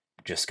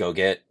just go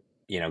get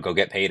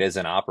paid as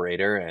an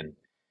operator. And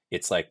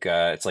it's like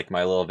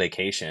my little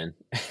vacation.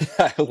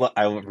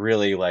 I would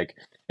really like,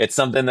 it's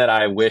something that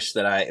I wish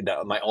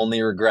that my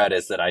only regret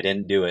is that I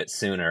didn't do it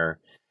sooner.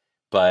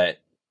 But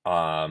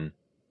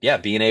yeah,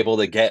 being able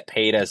to get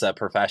paid as a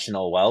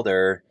professional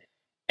welder,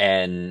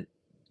 and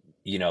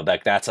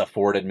like that's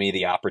afforded me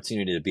the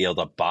opportunity to be able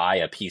to buy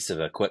a piece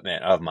of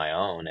equipment of my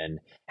own. And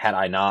had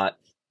I not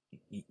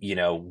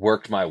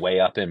worked my way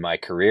up in my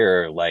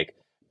career, like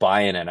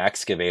buying an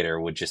excavator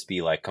would just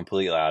be like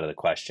completely out of the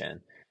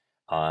question.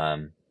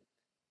 Um,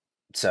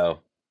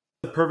 so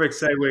The perfect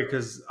segue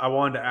because I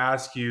wanted to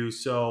ask you.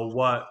 So,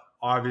 what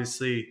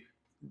obviously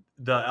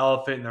the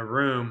elephant in the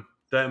room,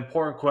 the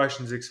important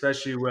questions,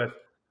 especially with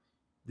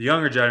the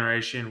younger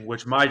generation,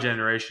 which my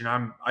generation,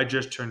 I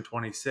just turned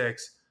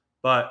 26,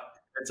 but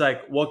it's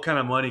like, what kind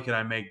of money can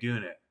I make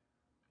doing it?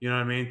 You know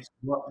what I mean?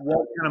 What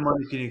kind of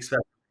money can you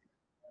expect?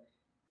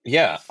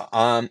 yeah,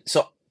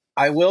 so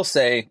I will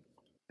say,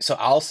 so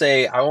I'll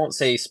say I won't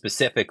say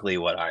specifically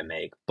what I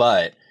make,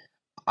 but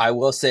I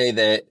will say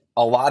that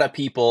a lot of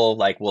people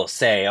like will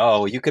say,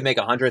 "Oh, you could make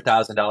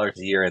 $100,000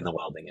 a year in the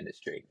welding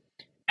industry."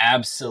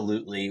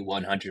 Absolutely,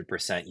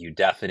 100%, you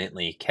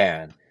definitely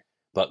can.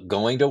 But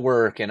going to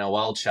work in a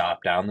weld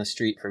shop down the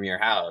street from your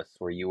house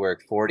where you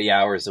work 40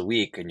 hours a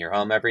week and you're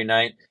home every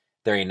night,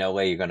 there ain't no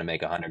way you're going to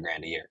make 100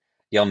 grand a year.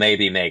 You'll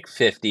maybe make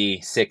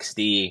 50,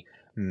 60,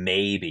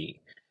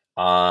 maybe.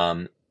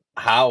 Um,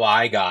 how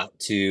I got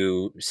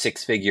to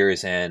six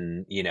figures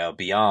and,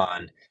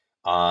 beyond,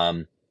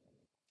 um,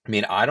 I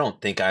mean, I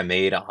don't think I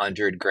made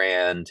 100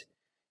 grand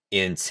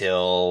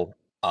until,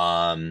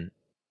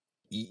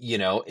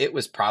 it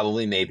was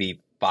probably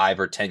maybe 5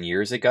 or 10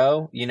 years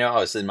ago. I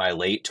was in my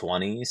late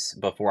 20s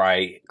before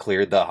I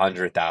cleared the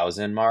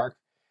 100,000 mark.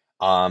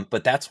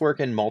 But that's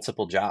working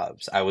multiple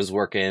jobs. I was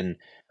working,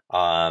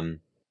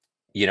 um,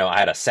 I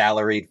had a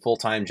salaried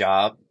full-time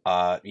job,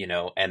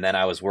 and then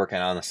I was working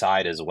on the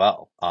side as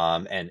well,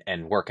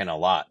 and working a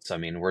lot. So, I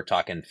mean, we're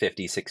talking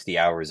 50, 60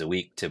 hours a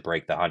week to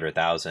break the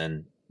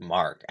 100,000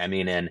 mark. I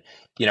mean, and,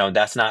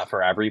 that's not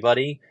for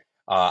everybody.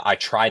 I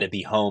try to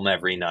be home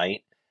every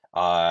night.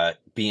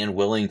 being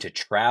willing to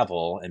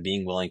travel and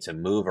being willing to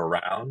move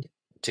around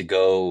to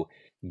go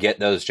get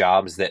those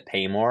jobs that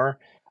pay more.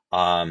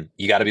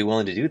 You got to be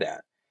willing to do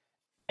that.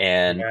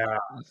 And Yeah.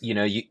 you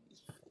know, you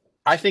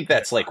I think Yeah.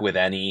 that's like with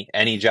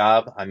any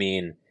job. I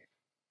mean,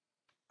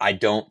 I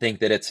don't think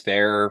that it's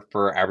fair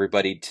for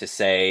everybody to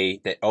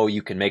say that, oh,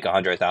 you can make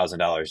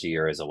 $100,000 a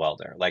year as a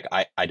welder. Like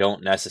I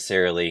don't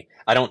necessarily,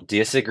 I don't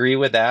disagree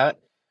with that,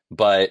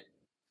 but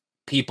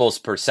people's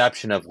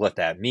perception of what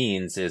that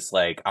means is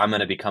like, I'm going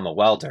to become a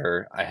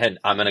welder.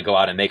 I'm going to go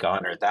out and make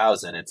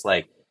 100,000. It's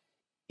like,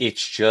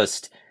 it's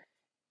just,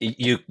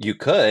 you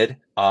could,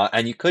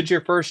 and you could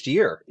your first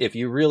year if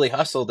you really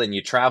hustled and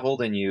you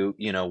traveled and you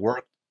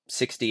worked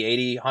 60,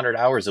 80, 100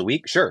 hours a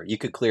week. Sure, you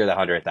could clear the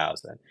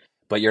 100,000,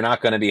 but you're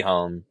not going to be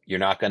home. You're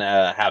not going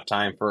to have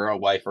time for a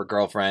wife or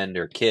girlfriend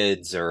or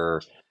kids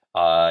or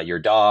your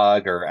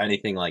dog or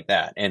anything like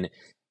that. And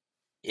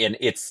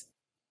it's,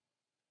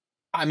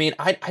 I mean,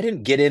 I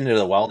didn't get into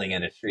the welding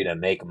industry to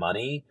make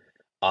money,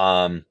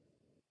 um,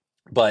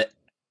 but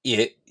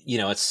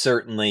it's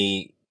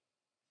certainly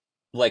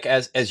like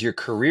as your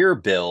career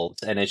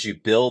builds and as you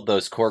build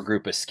those core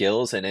group of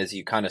skills and as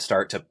you kind of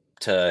start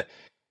to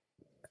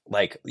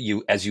like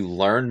you as you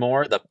learn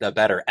more, the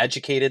better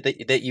educated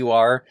that you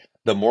are,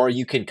 the more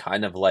you can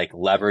kind of like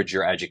leverage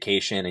your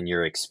education and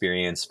your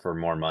experience for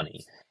more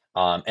money.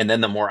 And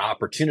then the more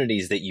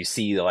opportunities that you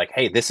see, like,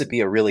 hey, this would be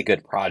a really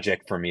good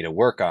project for me to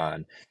work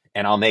on.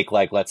 And I'll make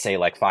like, let's say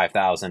like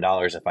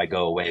 $5,000 if I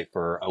go away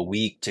for a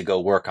week to go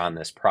work on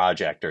this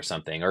project or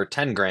something, or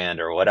 10 grand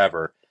or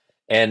whatever.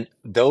 And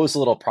those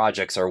little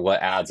projects are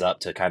what adds up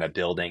to kind of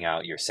building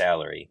out your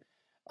salary.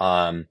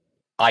 Um,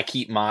 I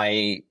keep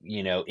my,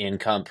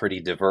 income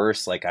pretty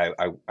diverse. Like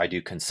I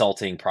do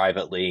consulting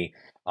privately.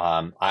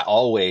 I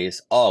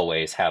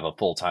always have a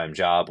full-time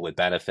job with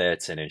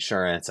benefits and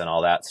insurance and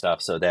all that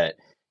stuff so that,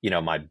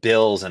 my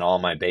bills and all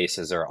my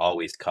bases are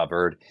always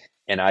covered.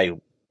 And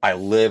I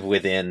live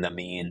within the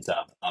means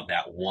of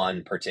that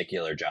one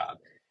particular job.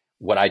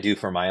 What I do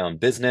for my own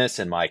business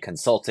and my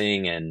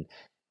consulting and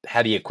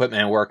heavy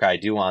equipment work I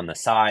do on the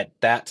side,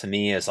 that to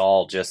me is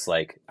all just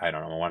like, I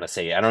don't want to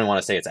say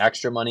it's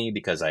extra money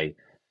because I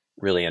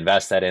really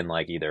invest that in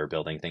like either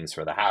building things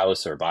for the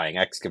house or buying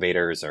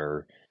excavators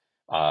or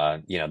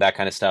that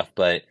kind of stuff.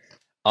 But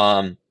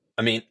I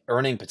mean,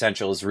 earning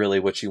potential is really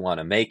what you want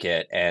to make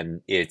it,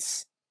 and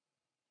it's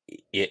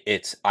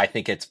I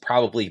think it's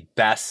probably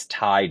best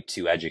tied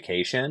to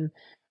education,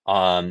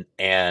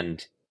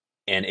 and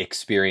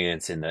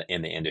experience in the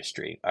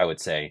industry. I would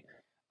say,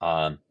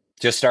 um,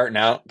 just starting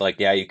out, like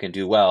yeah, you can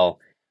do well.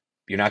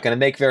 You're not going to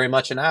make very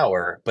much an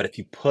hour, but if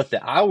you put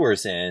the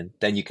hours in,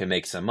 then you can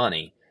make some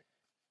money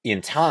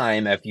in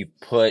time. If you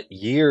put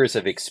years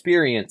of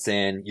experience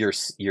in,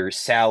 your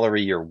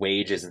salary, your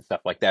wages and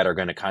stuff like that are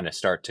going to kind of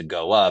start to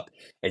go up,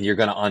 and you're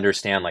going to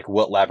understand like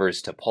what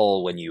levers to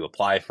pull when you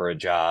apply for a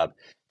job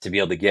to be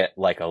able to get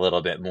like a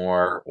little bit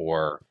more,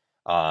 or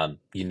how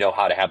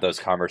to have those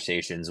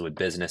conversations with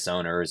business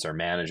owners or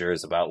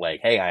managers about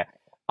like, hey,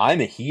 I'm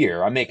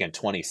here, I'm making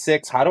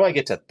 26, how do I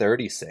get to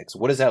 36,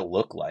 what does that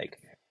look like?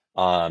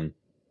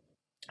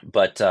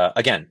 But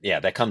again, yeah,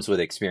 that comes with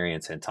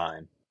experience and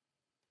time.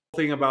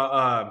 Thing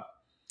about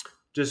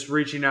just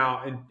reaching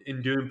out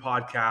and doing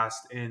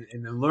podcasts and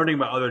then learning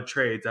about other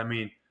trades. I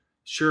mean,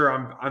 sure,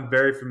 I'm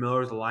very familiar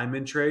with the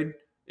lineman trade,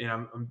 and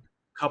I'm a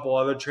couple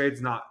other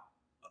trades, not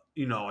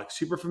like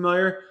super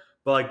familiar,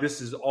 but like this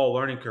is all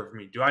learning curve for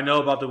me. Do I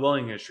know about the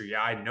welding industry?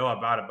 Yeah, I know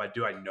about it, but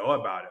do I know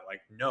about it?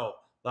 Like, no.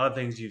 A lot of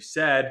things you've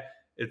said,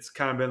 it's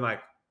kind of been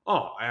like,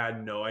 oh, I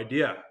had no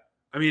idea.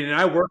 I mean, and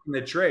I work in the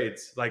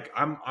trades, like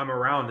I'm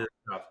around this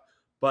stuff,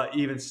 but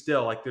even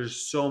still, like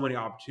there's so many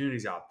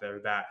opportunities out there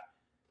that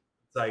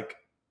it's like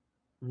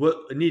what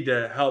I need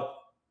to help.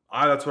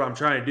 That's what I'm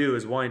trying to do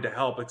is wanting to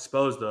help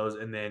expose those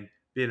and then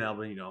being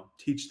able to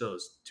teach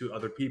those to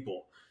other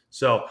people.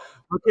 So,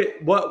 okay,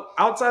 what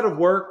outside of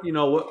work,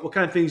 what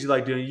kind of things you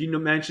like doing? You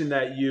mentioned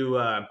that you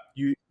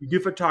do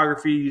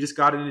photography. You just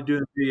got into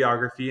doing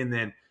videography, and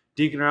then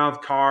dinking around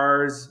with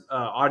cars,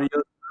 audio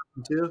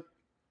too.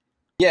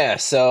 Yeah,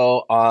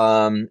 so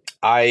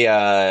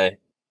I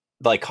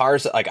like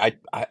cars, like I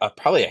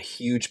probably a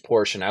huge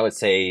portion, I would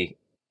say,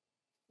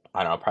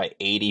 I don't know, probably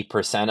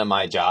 80% of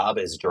my job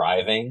is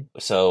driving.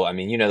 So I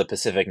mean, the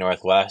Pacific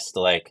Northwest,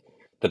 like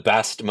the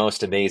best,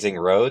 most amazing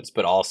roads,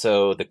 but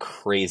also the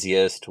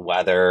craziest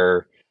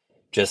weather.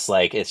 Just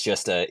like it's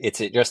just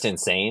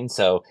insane.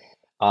 So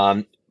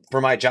um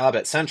for my job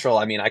at Central,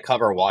 I mean, I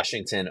cover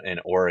Washington and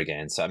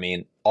Oregon. So I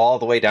mean, all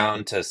the way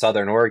down to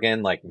Southern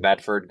Oregon, like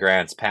Medford,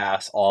 Grants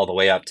Pass, all the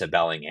way up to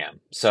Bellingham.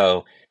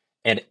 So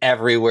and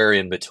everywhere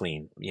in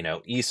between,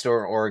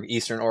 Eastern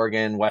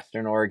Oregon,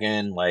 Western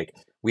Oregon, like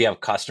we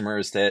have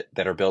customers that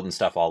are building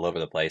stuff all over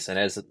the place. And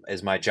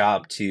as my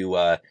job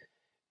to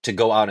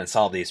go out and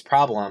solve these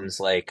problems,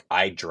 like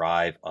I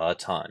drive a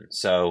ton.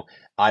 So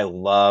I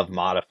love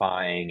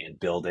modifying and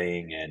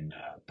building and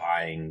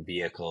buying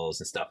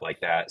vehicles and stuff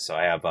like that. So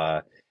I have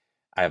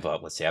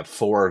let's see, I have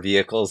four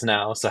vehicles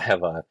now. So I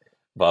have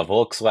a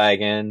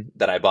Volkswagen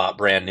that I bought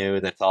brand new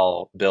that's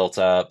all built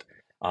up.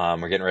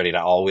 We're getting ready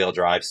to all-wheel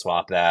drive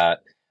swap that.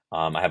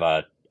 I have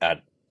a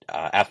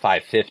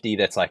F550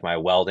 that's like my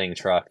welding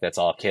truck that's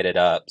all kitted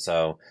up.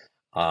 So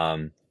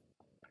um,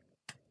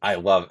 I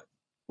love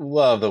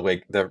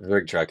the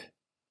rig truck.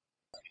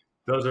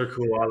 Those are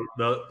cool.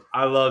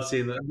 I love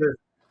seeing them.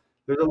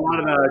 There's a lot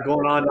of that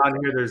going on down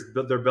here.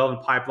 They're building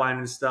pipeline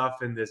and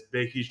stuff in this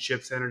big, huge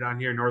chip center down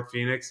here in North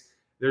Phoenix.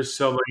 There's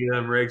so many of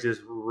them rigs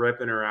just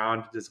ripping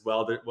around, just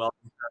welded.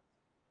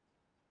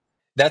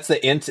 That's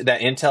that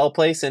Intel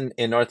place in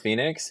North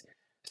Phoenix.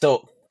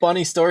 So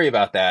funny story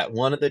about that.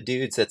 One of the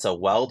dudes that's a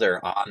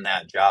welder on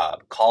that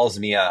job calls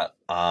me up,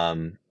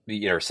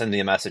 send me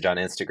a message on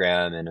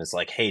Instagram and was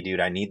like, "Hey, dude,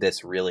 I need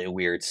this really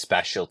weird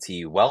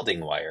specialty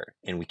welding wire,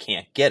 and we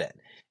can't get it."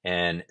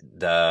 And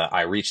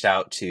I reached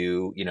out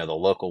to the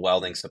local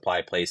welding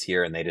supply place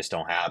here, and they just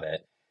don't have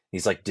it.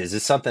 He's like, "Is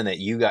this something that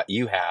you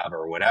have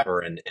or whatever,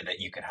 and that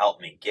you could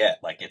help me get?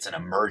 Like, it's an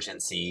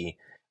emergency."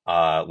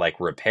 Like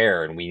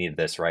repair, and we need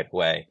this right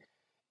away.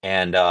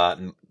 And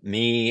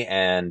me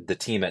and the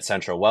team at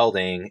Central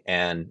Welding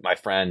and my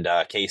friend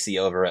Casey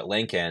over at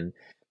Lincoln,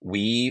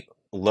 we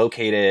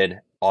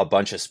located a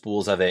bunch of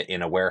spools of it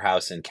in a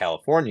warehouse in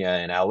California,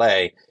 in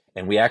LA,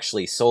 and we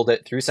actually sold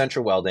it through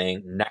Central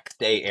Welding. Next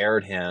day,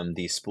 aired him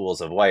these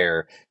spools of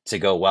wire to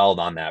go weld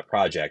on that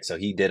project. So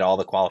he did all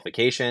the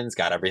qualifications,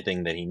 got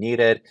everything that he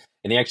needed,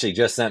 and he actually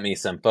just sent me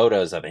some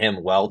photos of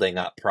him welding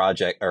up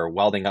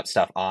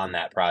stuff on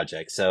that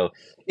project. So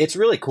it's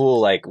really cool,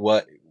 like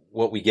what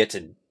we get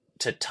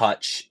to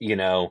touch,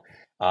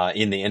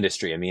 in the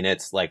industry. I mean,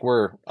 it's like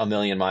we're a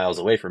million miles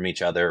away from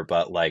each other,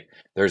 but like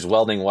there's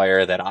welding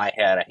wire that I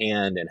had a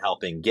hand in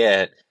helping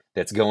get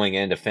that's going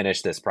in to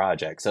finish this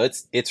project. So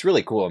it's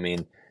really cool. I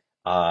mean,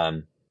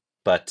 um,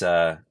 but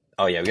oh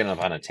yeah, we're getting off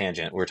on a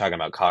tangent. We're talking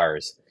about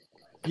cars.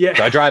 Yeah,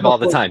 So I drive all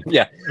the time.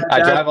 Yeah, I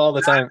that, drive all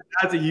the time.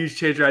 that's a huge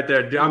change right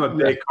there. Dude, I'm a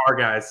Yeah, big car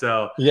guy,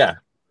 so yeah.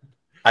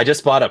 I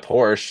just bought a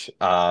Porsche.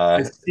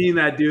 I've seen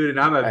that dude, and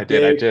I'm a I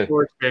big did.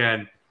 Porsche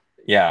fan.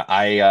 Yeah,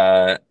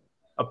 A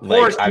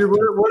like Porsche, I've dude.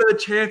 What are the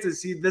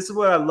chances? See, this is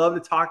what I love to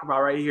talk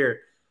about right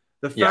here.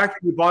 The yeah. fact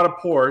that you bought a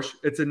Porsche,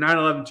 it's a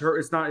 911 Turbo.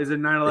 It's not. Is it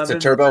It's a 911?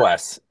 Turbo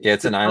S. Yeah, it's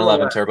It's a a Turbo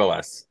 911 S, Turbo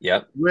S.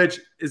 Yep. which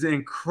is an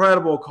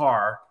incredible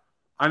car.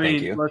 I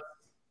Thank mean, you.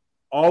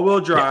 all-wheel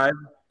Yeah. drive,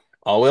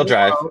 All-wheel four,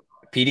 drive,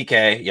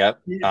 PDK.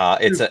 Yep.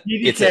 It's a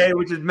PDK,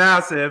 which is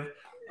massive.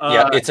 Yep.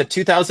 Uh, It's a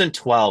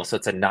 2012, so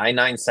it's a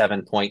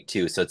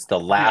 997.2. So it's the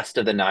yeah. last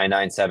of the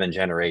 997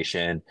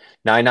 generation.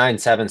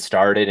 997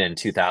 started in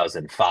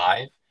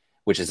 2005,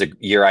 which is a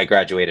year I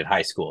graduated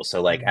high school.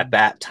 So like at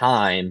that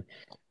time,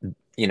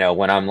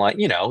 when I'm like,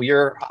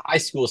 you're a high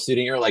school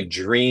student, you're like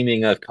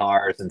dreaming of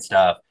cars and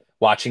stuff,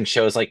 watching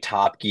shows like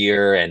Top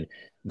Gear and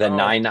the Oh,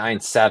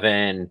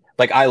 997.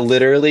 Like I'm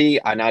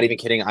not even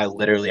kidding, I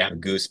literally have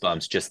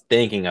goosebumps just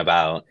thinking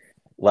about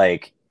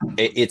like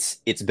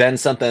it's been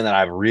something that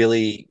I've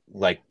really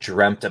like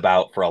dreamt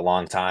about for a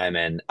long time.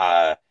 And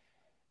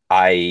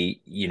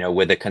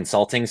with the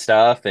consulting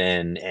stuff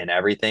and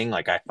everything,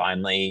 like I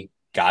finally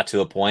got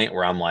to a point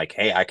where I'm like,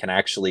 hey, I can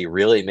actually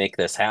really make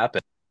this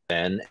happen.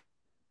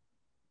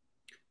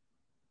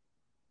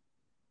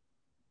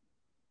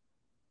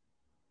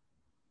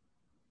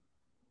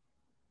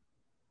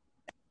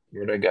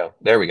 Where'd I go?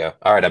 There we go.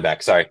 All right, I'm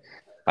back. Sorry.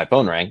 My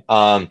phone rang.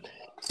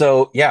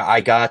 So yeah,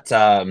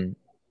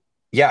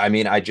 I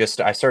mean, I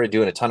started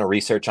doing a ton of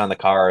research on the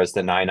cars,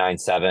 the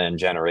 997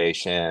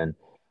 generation.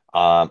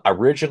 I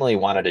originally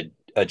wanted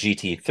a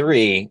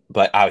GT3,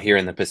 but out here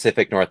in the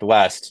Pacific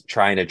Northwest,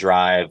 trying to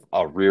drive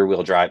a rear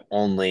wheel drive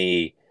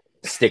only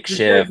stick you're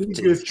giving me shift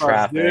in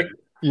goosebumps, dude. traffic,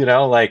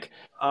 like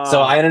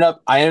so Uh, I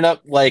ended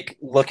up like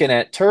looking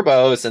at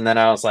turbos, and then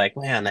I was like,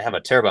 man, they have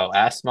a Turbo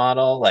S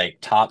model, like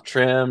top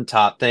trim,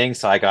 top thing.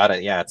 So I got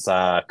it. Yeah, it's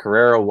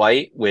Carrera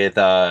white with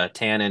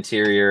tan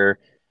interior.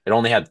 It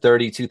only had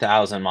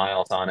 32,000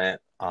 miles on it.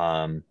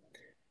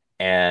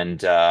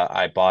 And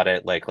I bought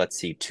it like, let's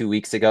see, 2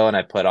 weeks ago, and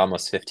I put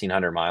almost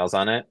 1,500 miles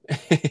on it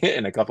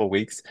in a couple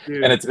weeks. And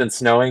dude, it's been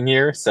snowing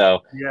here, so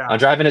I'm yeah.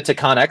 driving it to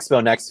Con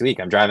Expo next week.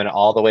 I'm driving it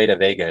all the way to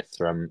Vegas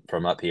from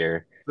up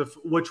here.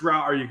 Which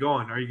route are you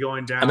going? Are you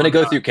going I'm gonna down?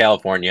 go through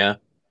California.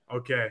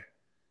 Okay,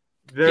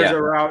 there's Yeah,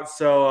 a route.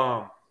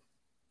 So,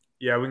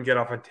 yeah, we can get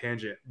off a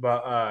tangent,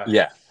 but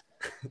yeah,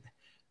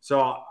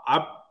 so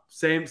I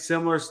same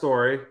similar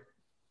story.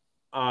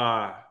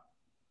 I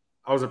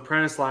was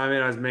apprentice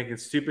lineman. I was making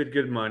stupid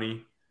good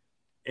money,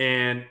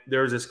 and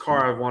there was this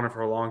car I've wanted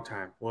for a long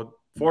time. Well,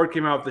 Ford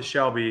came out with the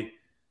Shelby.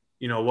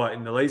 You know what?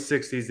 In the late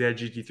 '60s, they had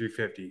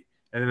GT350,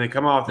 and then they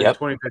come out in yep,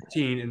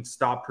 2015 and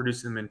stopped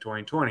producing them in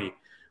 2020.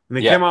 When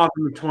they yeah, came out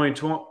in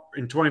 2020,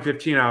 in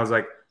 2015, I was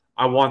like,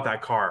 I want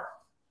that car.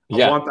 I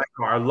yeah, want that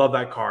car. I love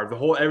that car. The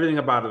whole everything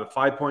about it. The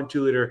 5.2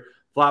 liter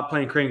flat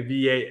plane crank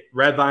V8,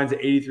 red lines at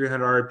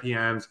 8,300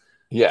 RPMs,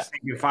 yeah,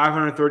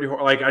 530.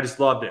 Like I just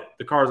loved it.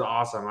 The car is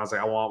awesome. I was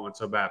like, I want one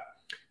so bad.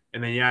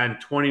 And then yeah, in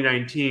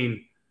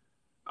 2019,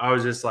 I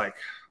was just like,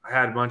 I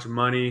had a bunch of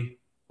money,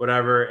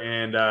 whatever,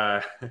 and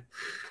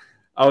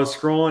I was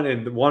scrolling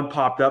and one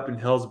popped up in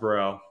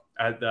Hillsboro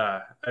at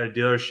a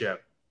dealership,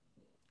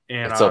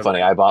 and It's I so was funny.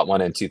 like, I bought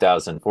one in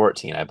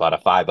 2014. I bought a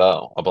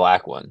 5.0, a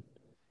black one,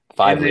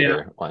 five and then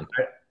liter one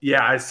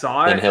yeah, I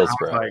saw it in and I was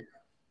Hillsboro. like,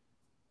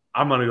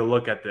 I'm gonna go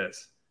look at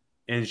this.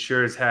 And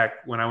sure as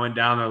heck, when I went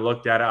down there and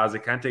looked at it, I was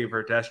like, "Can I take it for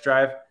a test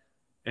drive?"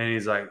 And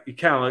he's kind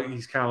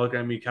of looking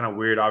at me kind of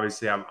weird.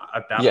 Obviously, I'm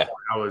at that Yeah. point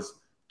I was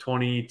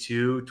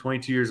 22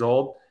 years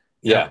old,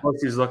 and of Yeah.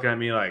 course he's looking at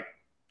me like,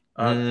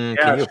 Can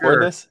 "Yeah, you afford sure,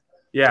 this?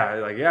 yeah,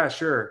 like yeah,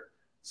 sure."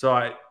 So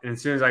and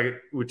as soon as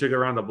we took it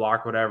around the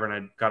block, whatever, and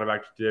I got it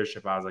back to the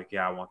dealership, I was like,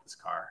 "Yeah, I want this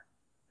car.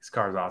 This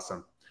car is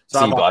awesome." So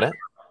So I you bought bought it. it?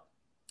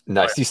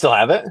 Nice. You still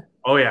have it?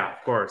 Oh yeah,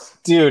 of course.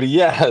 Dude,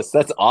 yes,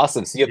 that's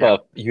awesome. So Yeah,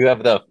 you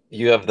have the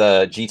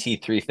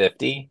GT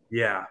 350.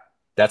 yeah,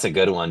 That's a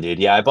good one, dude.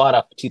 Yeah, I bought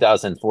a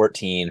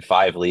 2014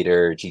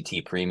 5-liter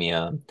GT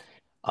Premium.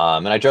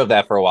 And I drove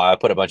that for a while. I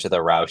put a bunch of the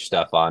Roush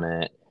stuff on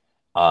it.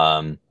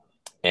 Um,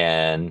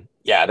 and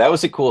yeah, that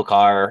was a cool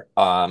car.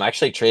 I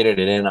actually traded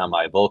it in on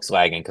my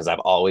Volkswagen because I've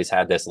always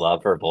had this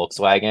love for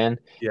Volkswagen.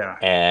 yeah.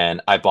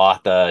 And I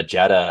bought the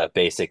Jetta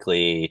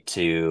basically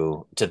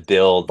to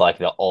build like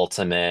the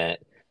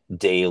ultimate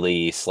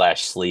daily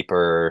slash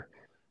sleeper.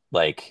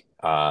 Like,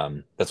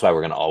 that's why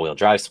we're gonna all-wheel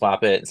drive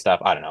swap it and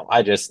stuff. I don't know.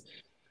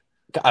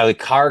 I like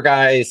car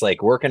guys,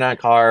 like working on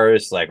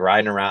cars, like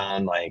riding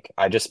around. Like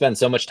I just spend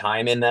so much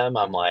time in them.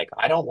 I'm like,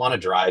 I don't want to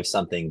drive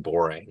something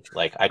boring.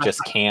 Like I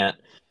just can't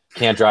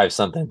drive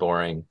something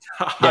boring.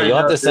 Yeah, I you'll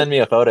have know, to dude. send me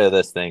a photo of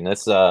this thing. Oh,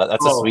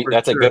 for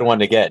That's a good sure. one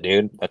to get,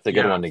 dude. That's a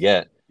good Yeah, one to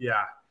get.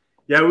 yeah,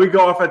 yeah. We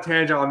go off a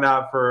tangent on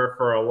that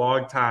for a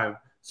long time.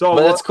 So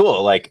But what that's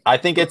cool. Like the I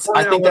point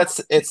I think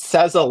want? it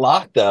says a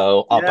lot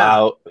though Yeah,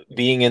 about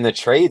being in the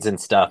trades and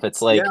stuff.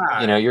 It's like,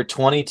 yeah, you're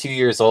 22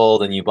 years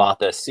old and you bought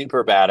this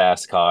super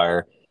badass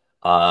car.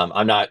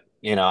 I'm not,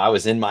 I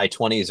was in my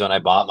 20s when I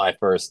bought my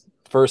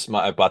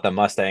I bought the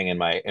Mustang in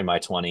my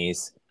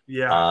 20s.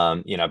 yeah.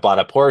 I bought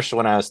a Porsche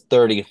when I was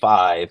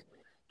 35.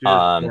 Dude,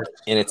 of course.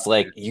 And it's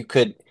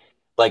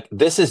like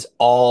this is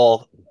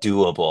all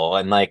doable.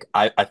 And like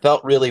I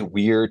felt really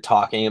weird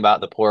talking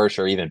about the Porsche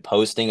or even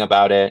posting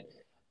about it.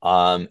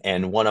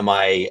 And one of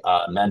my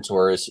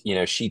mentors,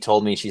 she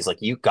told me, she's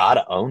like, you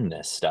gotta own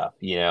this stuff,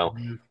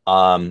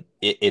 Mhm.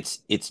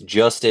 it's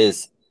just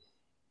as,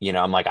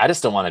 I'm like, I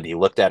just don't want to be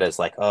looked at as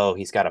like, oh,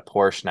 he's got a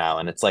Porsche now.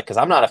 And it's like, because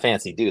I'm not a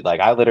fancy dude. Like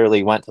I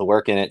literally went to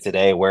work in it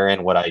today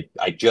wearing what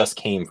I just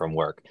came from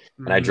work.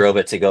 And I Mhm. drove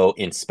it to go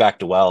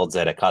inspect welds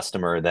at a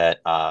customer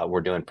that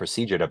we're doing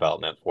procedure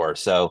development for.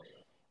 So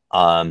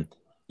um,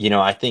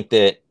 I think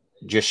that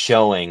just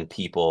showing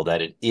people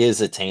that it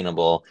is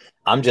attainable.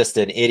 I'm just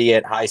an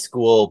idiot, high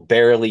school,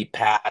 barely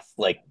passed,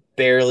 like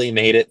barely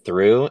made it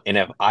through. And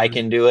if I Mhm.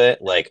 can do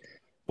it, like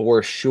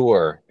for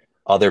sure,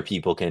 other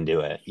people can do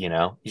it. You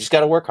just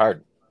got to work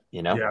hard,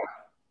 you know? Yeah,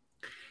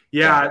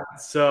 Yeah. yeah.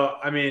 So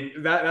I mean,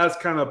 that's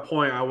kind of the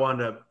point I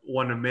wanted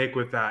to make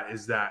with that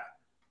is that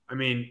I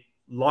mean,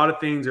 a lot of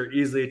things are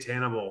easily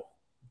attainable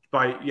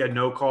by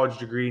no college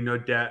degree, no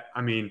debt.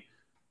 I mean,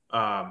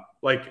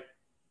 like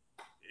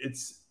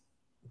it's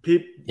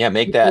people Yeah.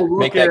 people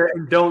Make look at that. it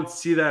and don't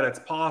see that it's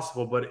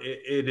possible, but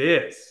it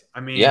is. I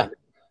mean, Yeah.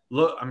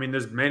 look, I mean,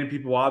 there's many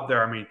people out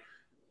there. I mean,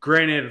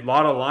 granted, a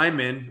lot of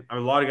linemen, a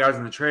lot of guys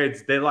in the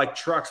trades, they like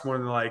trucks more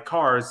than they like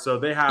cars, so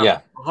they have Yeah.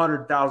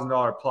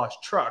 $100,000 plus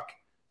truck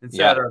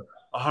instead Yeah. of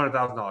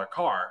 $100,000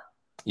 car.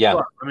 Yeah.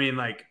 But I mean,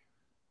 like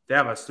they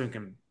have a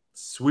stinking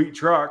sweet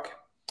truck,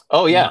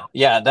 Oh, you know,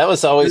 yeah. Yeah. That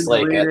was always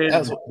like, deleted, that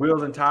was,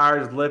 wheels and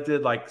tires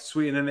lifted, like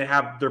sweet, and then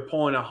they're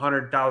pulling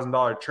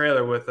 $100,000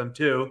 trailer with them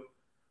too.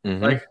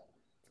 mhm. Like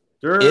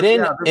there's It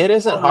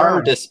isn't going hard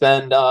around. to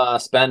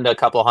spend a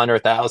couple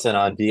 100,000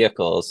 on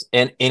vehicles.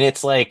 And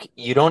it's like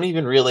you don't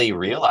even really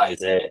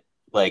realize it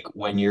like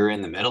when you're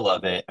in the middle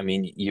of it. I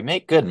mean, you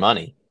make good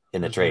money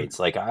in the Mm-hmm. trades.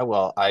 Like I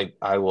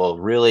will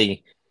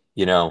really,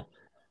 you know,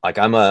 like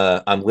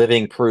I'm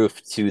living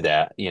proof to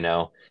that.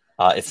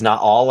 It's not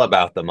all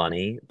about the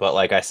money, but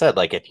like I said,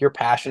 like if you're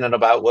passionate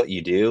about what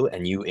you do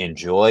and you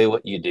enjoy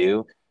what you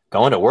do,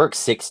 going to work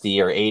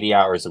 60 or 80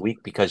 hours a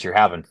week because you're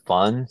having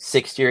fun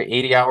 60 or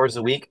 80 hours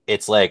a week,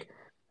 it's like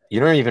you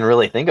don't even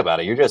really think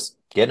about it. You're just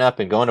getting up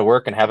and going to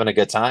work and having a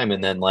good time.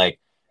 And then like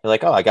you're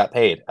like, oh, I got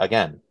paid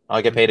again. Oh,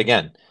 I get paid Mm-hmm.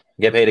 again.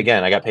 I get paid Mm-hmm.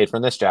 again. I got paid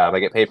from this job. I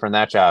get paid from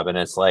that job. And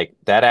it's like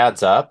that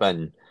adds up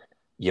and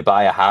you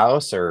buy a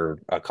house or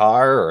a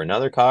car or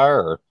another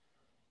car or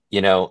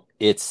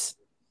it's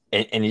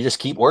and you just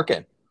keep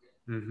working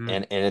Mm-hmm.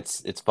 and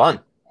it's fun.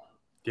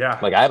 Yeah.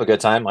 Like I have a good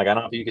time. Like I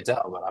don't know if you could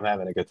tell, but I'm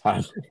having a good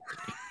time.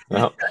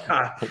 No,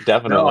 Yeah. No,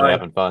 definitely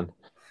having fun.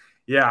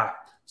 yeah.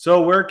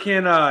 So where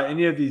can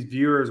any of these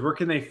viewers, where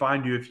can they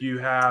find you if you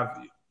have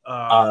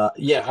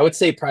Yeah, I would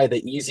say probably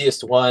the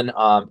easiest one,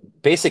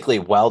 basically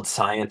Weld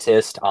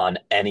Scientist on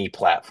any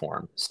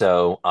platform.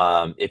 So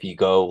if you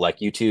go like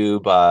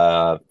YouTube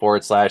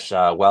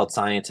 / Weld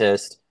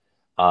Scientist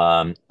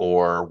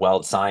or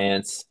Weld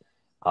Science,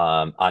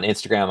 on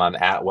Instagram, I'm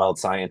at Weld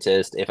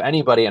Scientist. If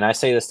anybody, and I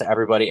say this to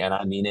everybody and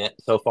I mean it,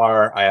 so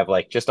far I have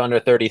like just under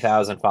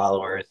 30,000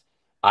 followers.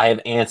 I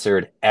have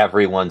answered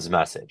everyone's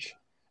message.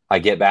 I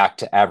get back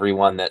to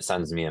everyone that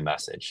sends me a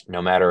message,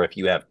 no matter if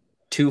you have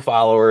 2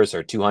 followers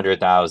or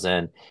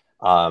 200,000.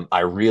 I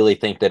really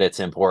think that it's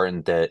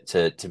important that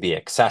to be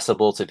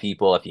accessible to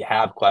people. If you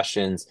have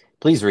questions,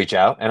 please reach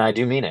out, and I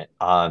do mean it.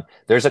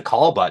 There's a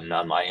call button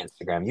on my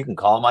Instagram. You can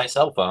call my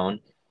cell phone,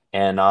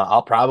 and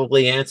I'll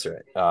probably answer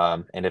it.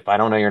 And if I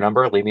don't know your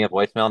number, leave me a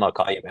voicemail, and I'll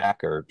call you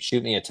back, or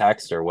shoot me a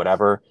text or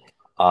whatever.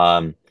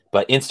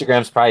 But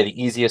Instagram's probably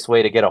the easiest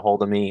way to get a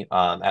hold of me,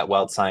 at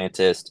Weld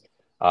Scientist,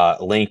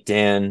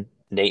 LinkedIn,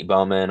 Nate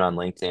Bowman on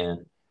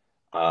LinkedIn,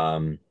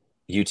 um,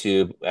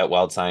 YouTube at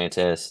Weld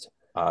Scientist,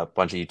 a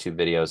bunch of YouTube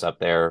videos up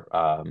there,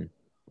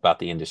 about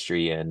the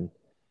industry and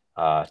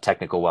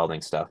technical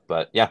welding stuff.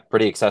 But yeah,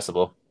 pretty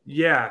accessible.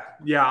 Yeah,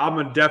 yeah, I'm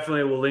gonna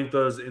definitely will link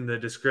those in the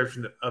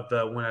description of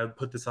the when I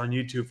put this on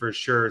YouTube for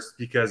sure,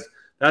 because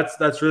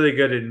that's really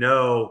good to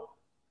know.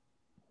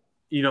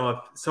 You know, if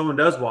someone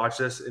does watch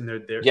this and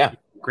they're Yeah,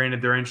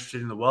 granted they're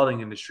interested in the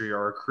welding industry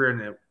or a career in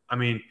it, I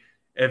mean,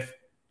 if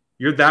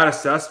you're that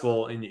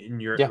accessible and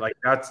you're yeah. like,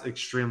 that's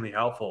extremely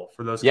helpful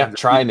for those Yeah, kinds of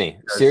try people. me.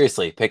 Because,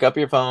 Seriously, pick up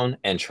your phone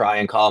and try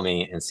and call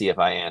me and see if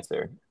I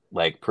answer.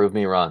 Like, prove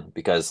me wrong.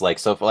 Because, like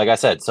I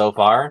said, so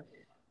far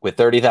with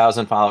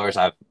 30,000 followers,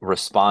 I've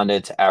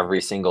responded to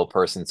every single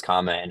person's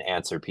comment and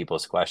answered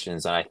people's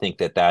questions. And I think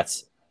that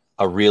that's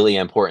a really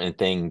important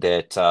thing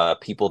that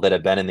people that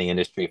have been in the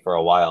industry for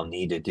a while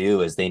need to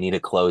do is they need to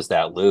close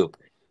that loop.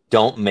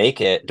 Don't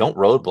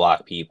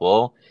roadblock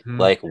people. hmm,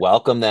 Like,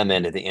 welcome them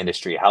into the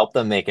industry, help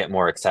them make it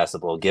more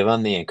accessible, give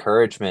them the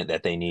encouragement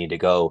that they need to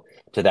go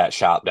to that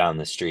shop down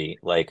the street.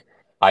 Like,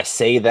 I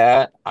say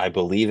that, I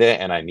believe it,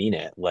 and I mean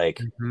it.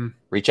 Like, hmm,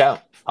 reach out.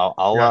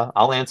 yeah,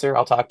 I'll answer.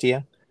 I'll talk to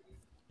you.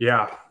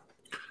 yeah.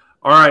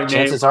 All right, Nate.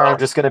 Chances are I'm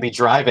just going to be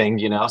driving,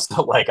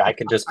 so like I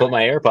can just put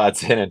my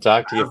AirPods in and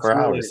talk to you for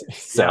Absolutely. hours. Yeah.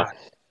 So,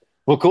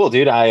 well, cool,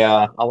 dude.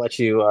 I'll let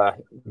you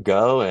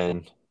go,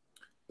 and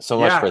so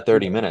much Yeah. for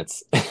 30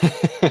 minutes.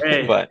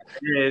 Hey, But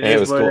it hey, it is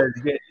was what it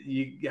cool. is.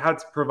 You have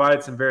to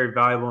provide some very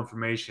valuable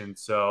information.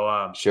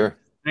 So, Sure.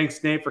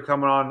 thanks, Nate, for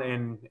coming on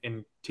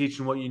and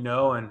teaching what you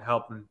know and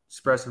helping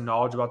spread some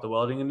knowledge about the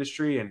welding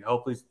industry. And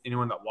hopefully,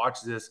 anyone that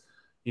watches this,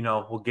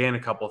 will gain a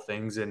couple of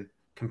things and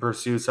can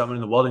pursue something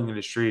in the welding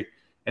industry.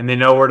 And they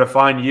know where to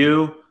find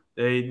you.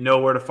 They know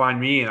where to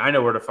find me, and I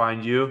know where to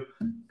find you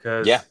Yeah.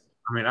 because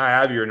I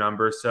have your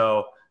number.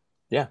 So,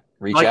 Yeah.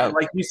 Reach like out.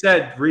 like you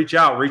said, reach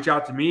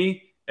out to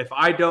me. If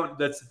I don't,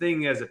 that's the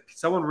thing is, if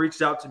someone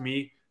reaches out to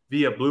me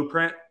via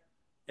Blueprint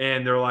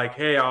and they're like,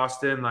 "Hey,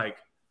 Austin, like,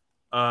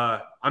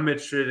 I'm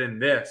interested in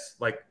this,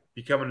 like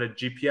becoming a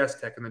GPS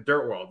tech in the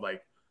dirt world.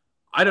 Like,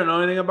 I don't know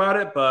anything about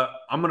it, but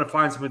I'm gonna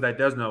find somebody that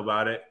does know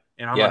about it,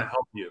 and I'm Yeah. gonna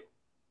help you.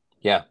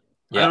 Yeah. I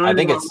Yeah. don't know I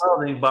anything think about it's,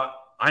 welding, but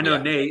I know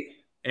yeah. Nate,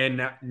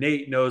 and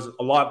Nate knows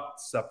a lot of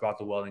stuff about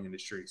the welding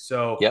industry.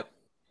 So, Yep.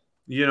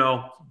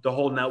 the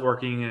whole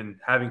networking and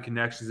having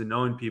connections and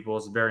knowing people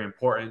is very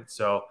important.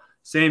 So,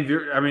 same.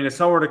 I mean, if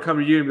someone were to come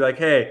to you and be like,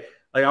 "Hey,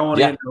 like I want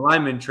to get Yeah. into the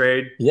lineman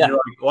trade," and Yeah. you're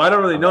like, "Well, I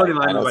don't really I'm know any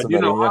like, I linemen, know but I do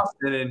somebody. know Yeah.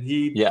 Austin, and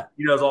he Yeah.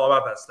 he knows all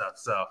about that stuff."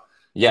 So,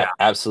 Yeah, yeah.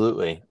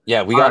 absolutely.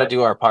 Yeah, we All got to right.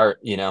 do our part,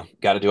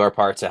 got to do our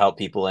part to help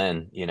people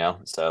in,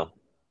 so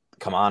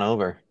come on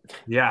over.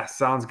 Yeah,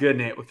 sounds good,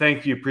 Nate. Well,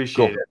 thank you.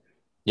 Appreciate Cool. it.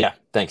 Yeah,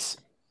 thanks.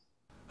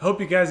 Hope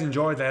you guys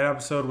enjoyed that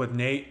episode with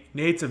Nate.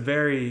 Nate's a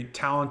very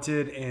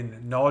talented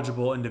and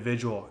knowledgeable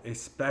individual,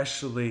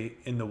 especially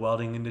in the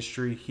welding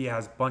industry. He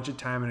has a bunch of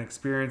time and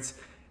experience,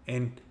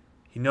 and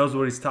he knows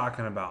what he's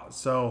talking about.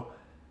 So,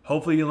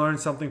 hopefully, you learned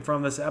something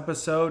from this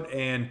episode.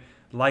 And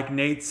like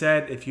Nate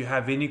said, if you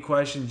have any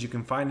questions, you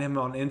can find him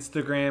on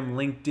Instagram,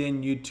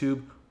 LinkedIn,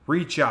 YouTube.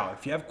 Reach out.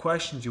 If you have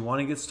questions, you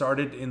want to get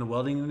started in the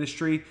welding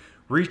industry,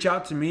 reach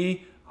out to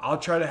me. I'll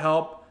try to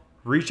help.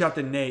 Reach out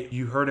to Nate.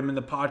 You heard him in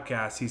the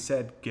podcast. He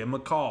said, give him a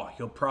call.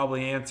 He'll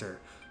probably answer.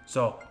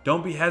 So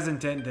don't be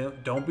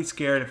hesitant. Don't be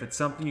scared. If it's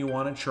something you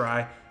want to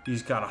try, you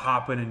just got to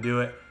hop in and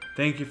do it.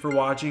 Thank you for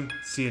watching.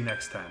 See you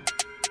next time.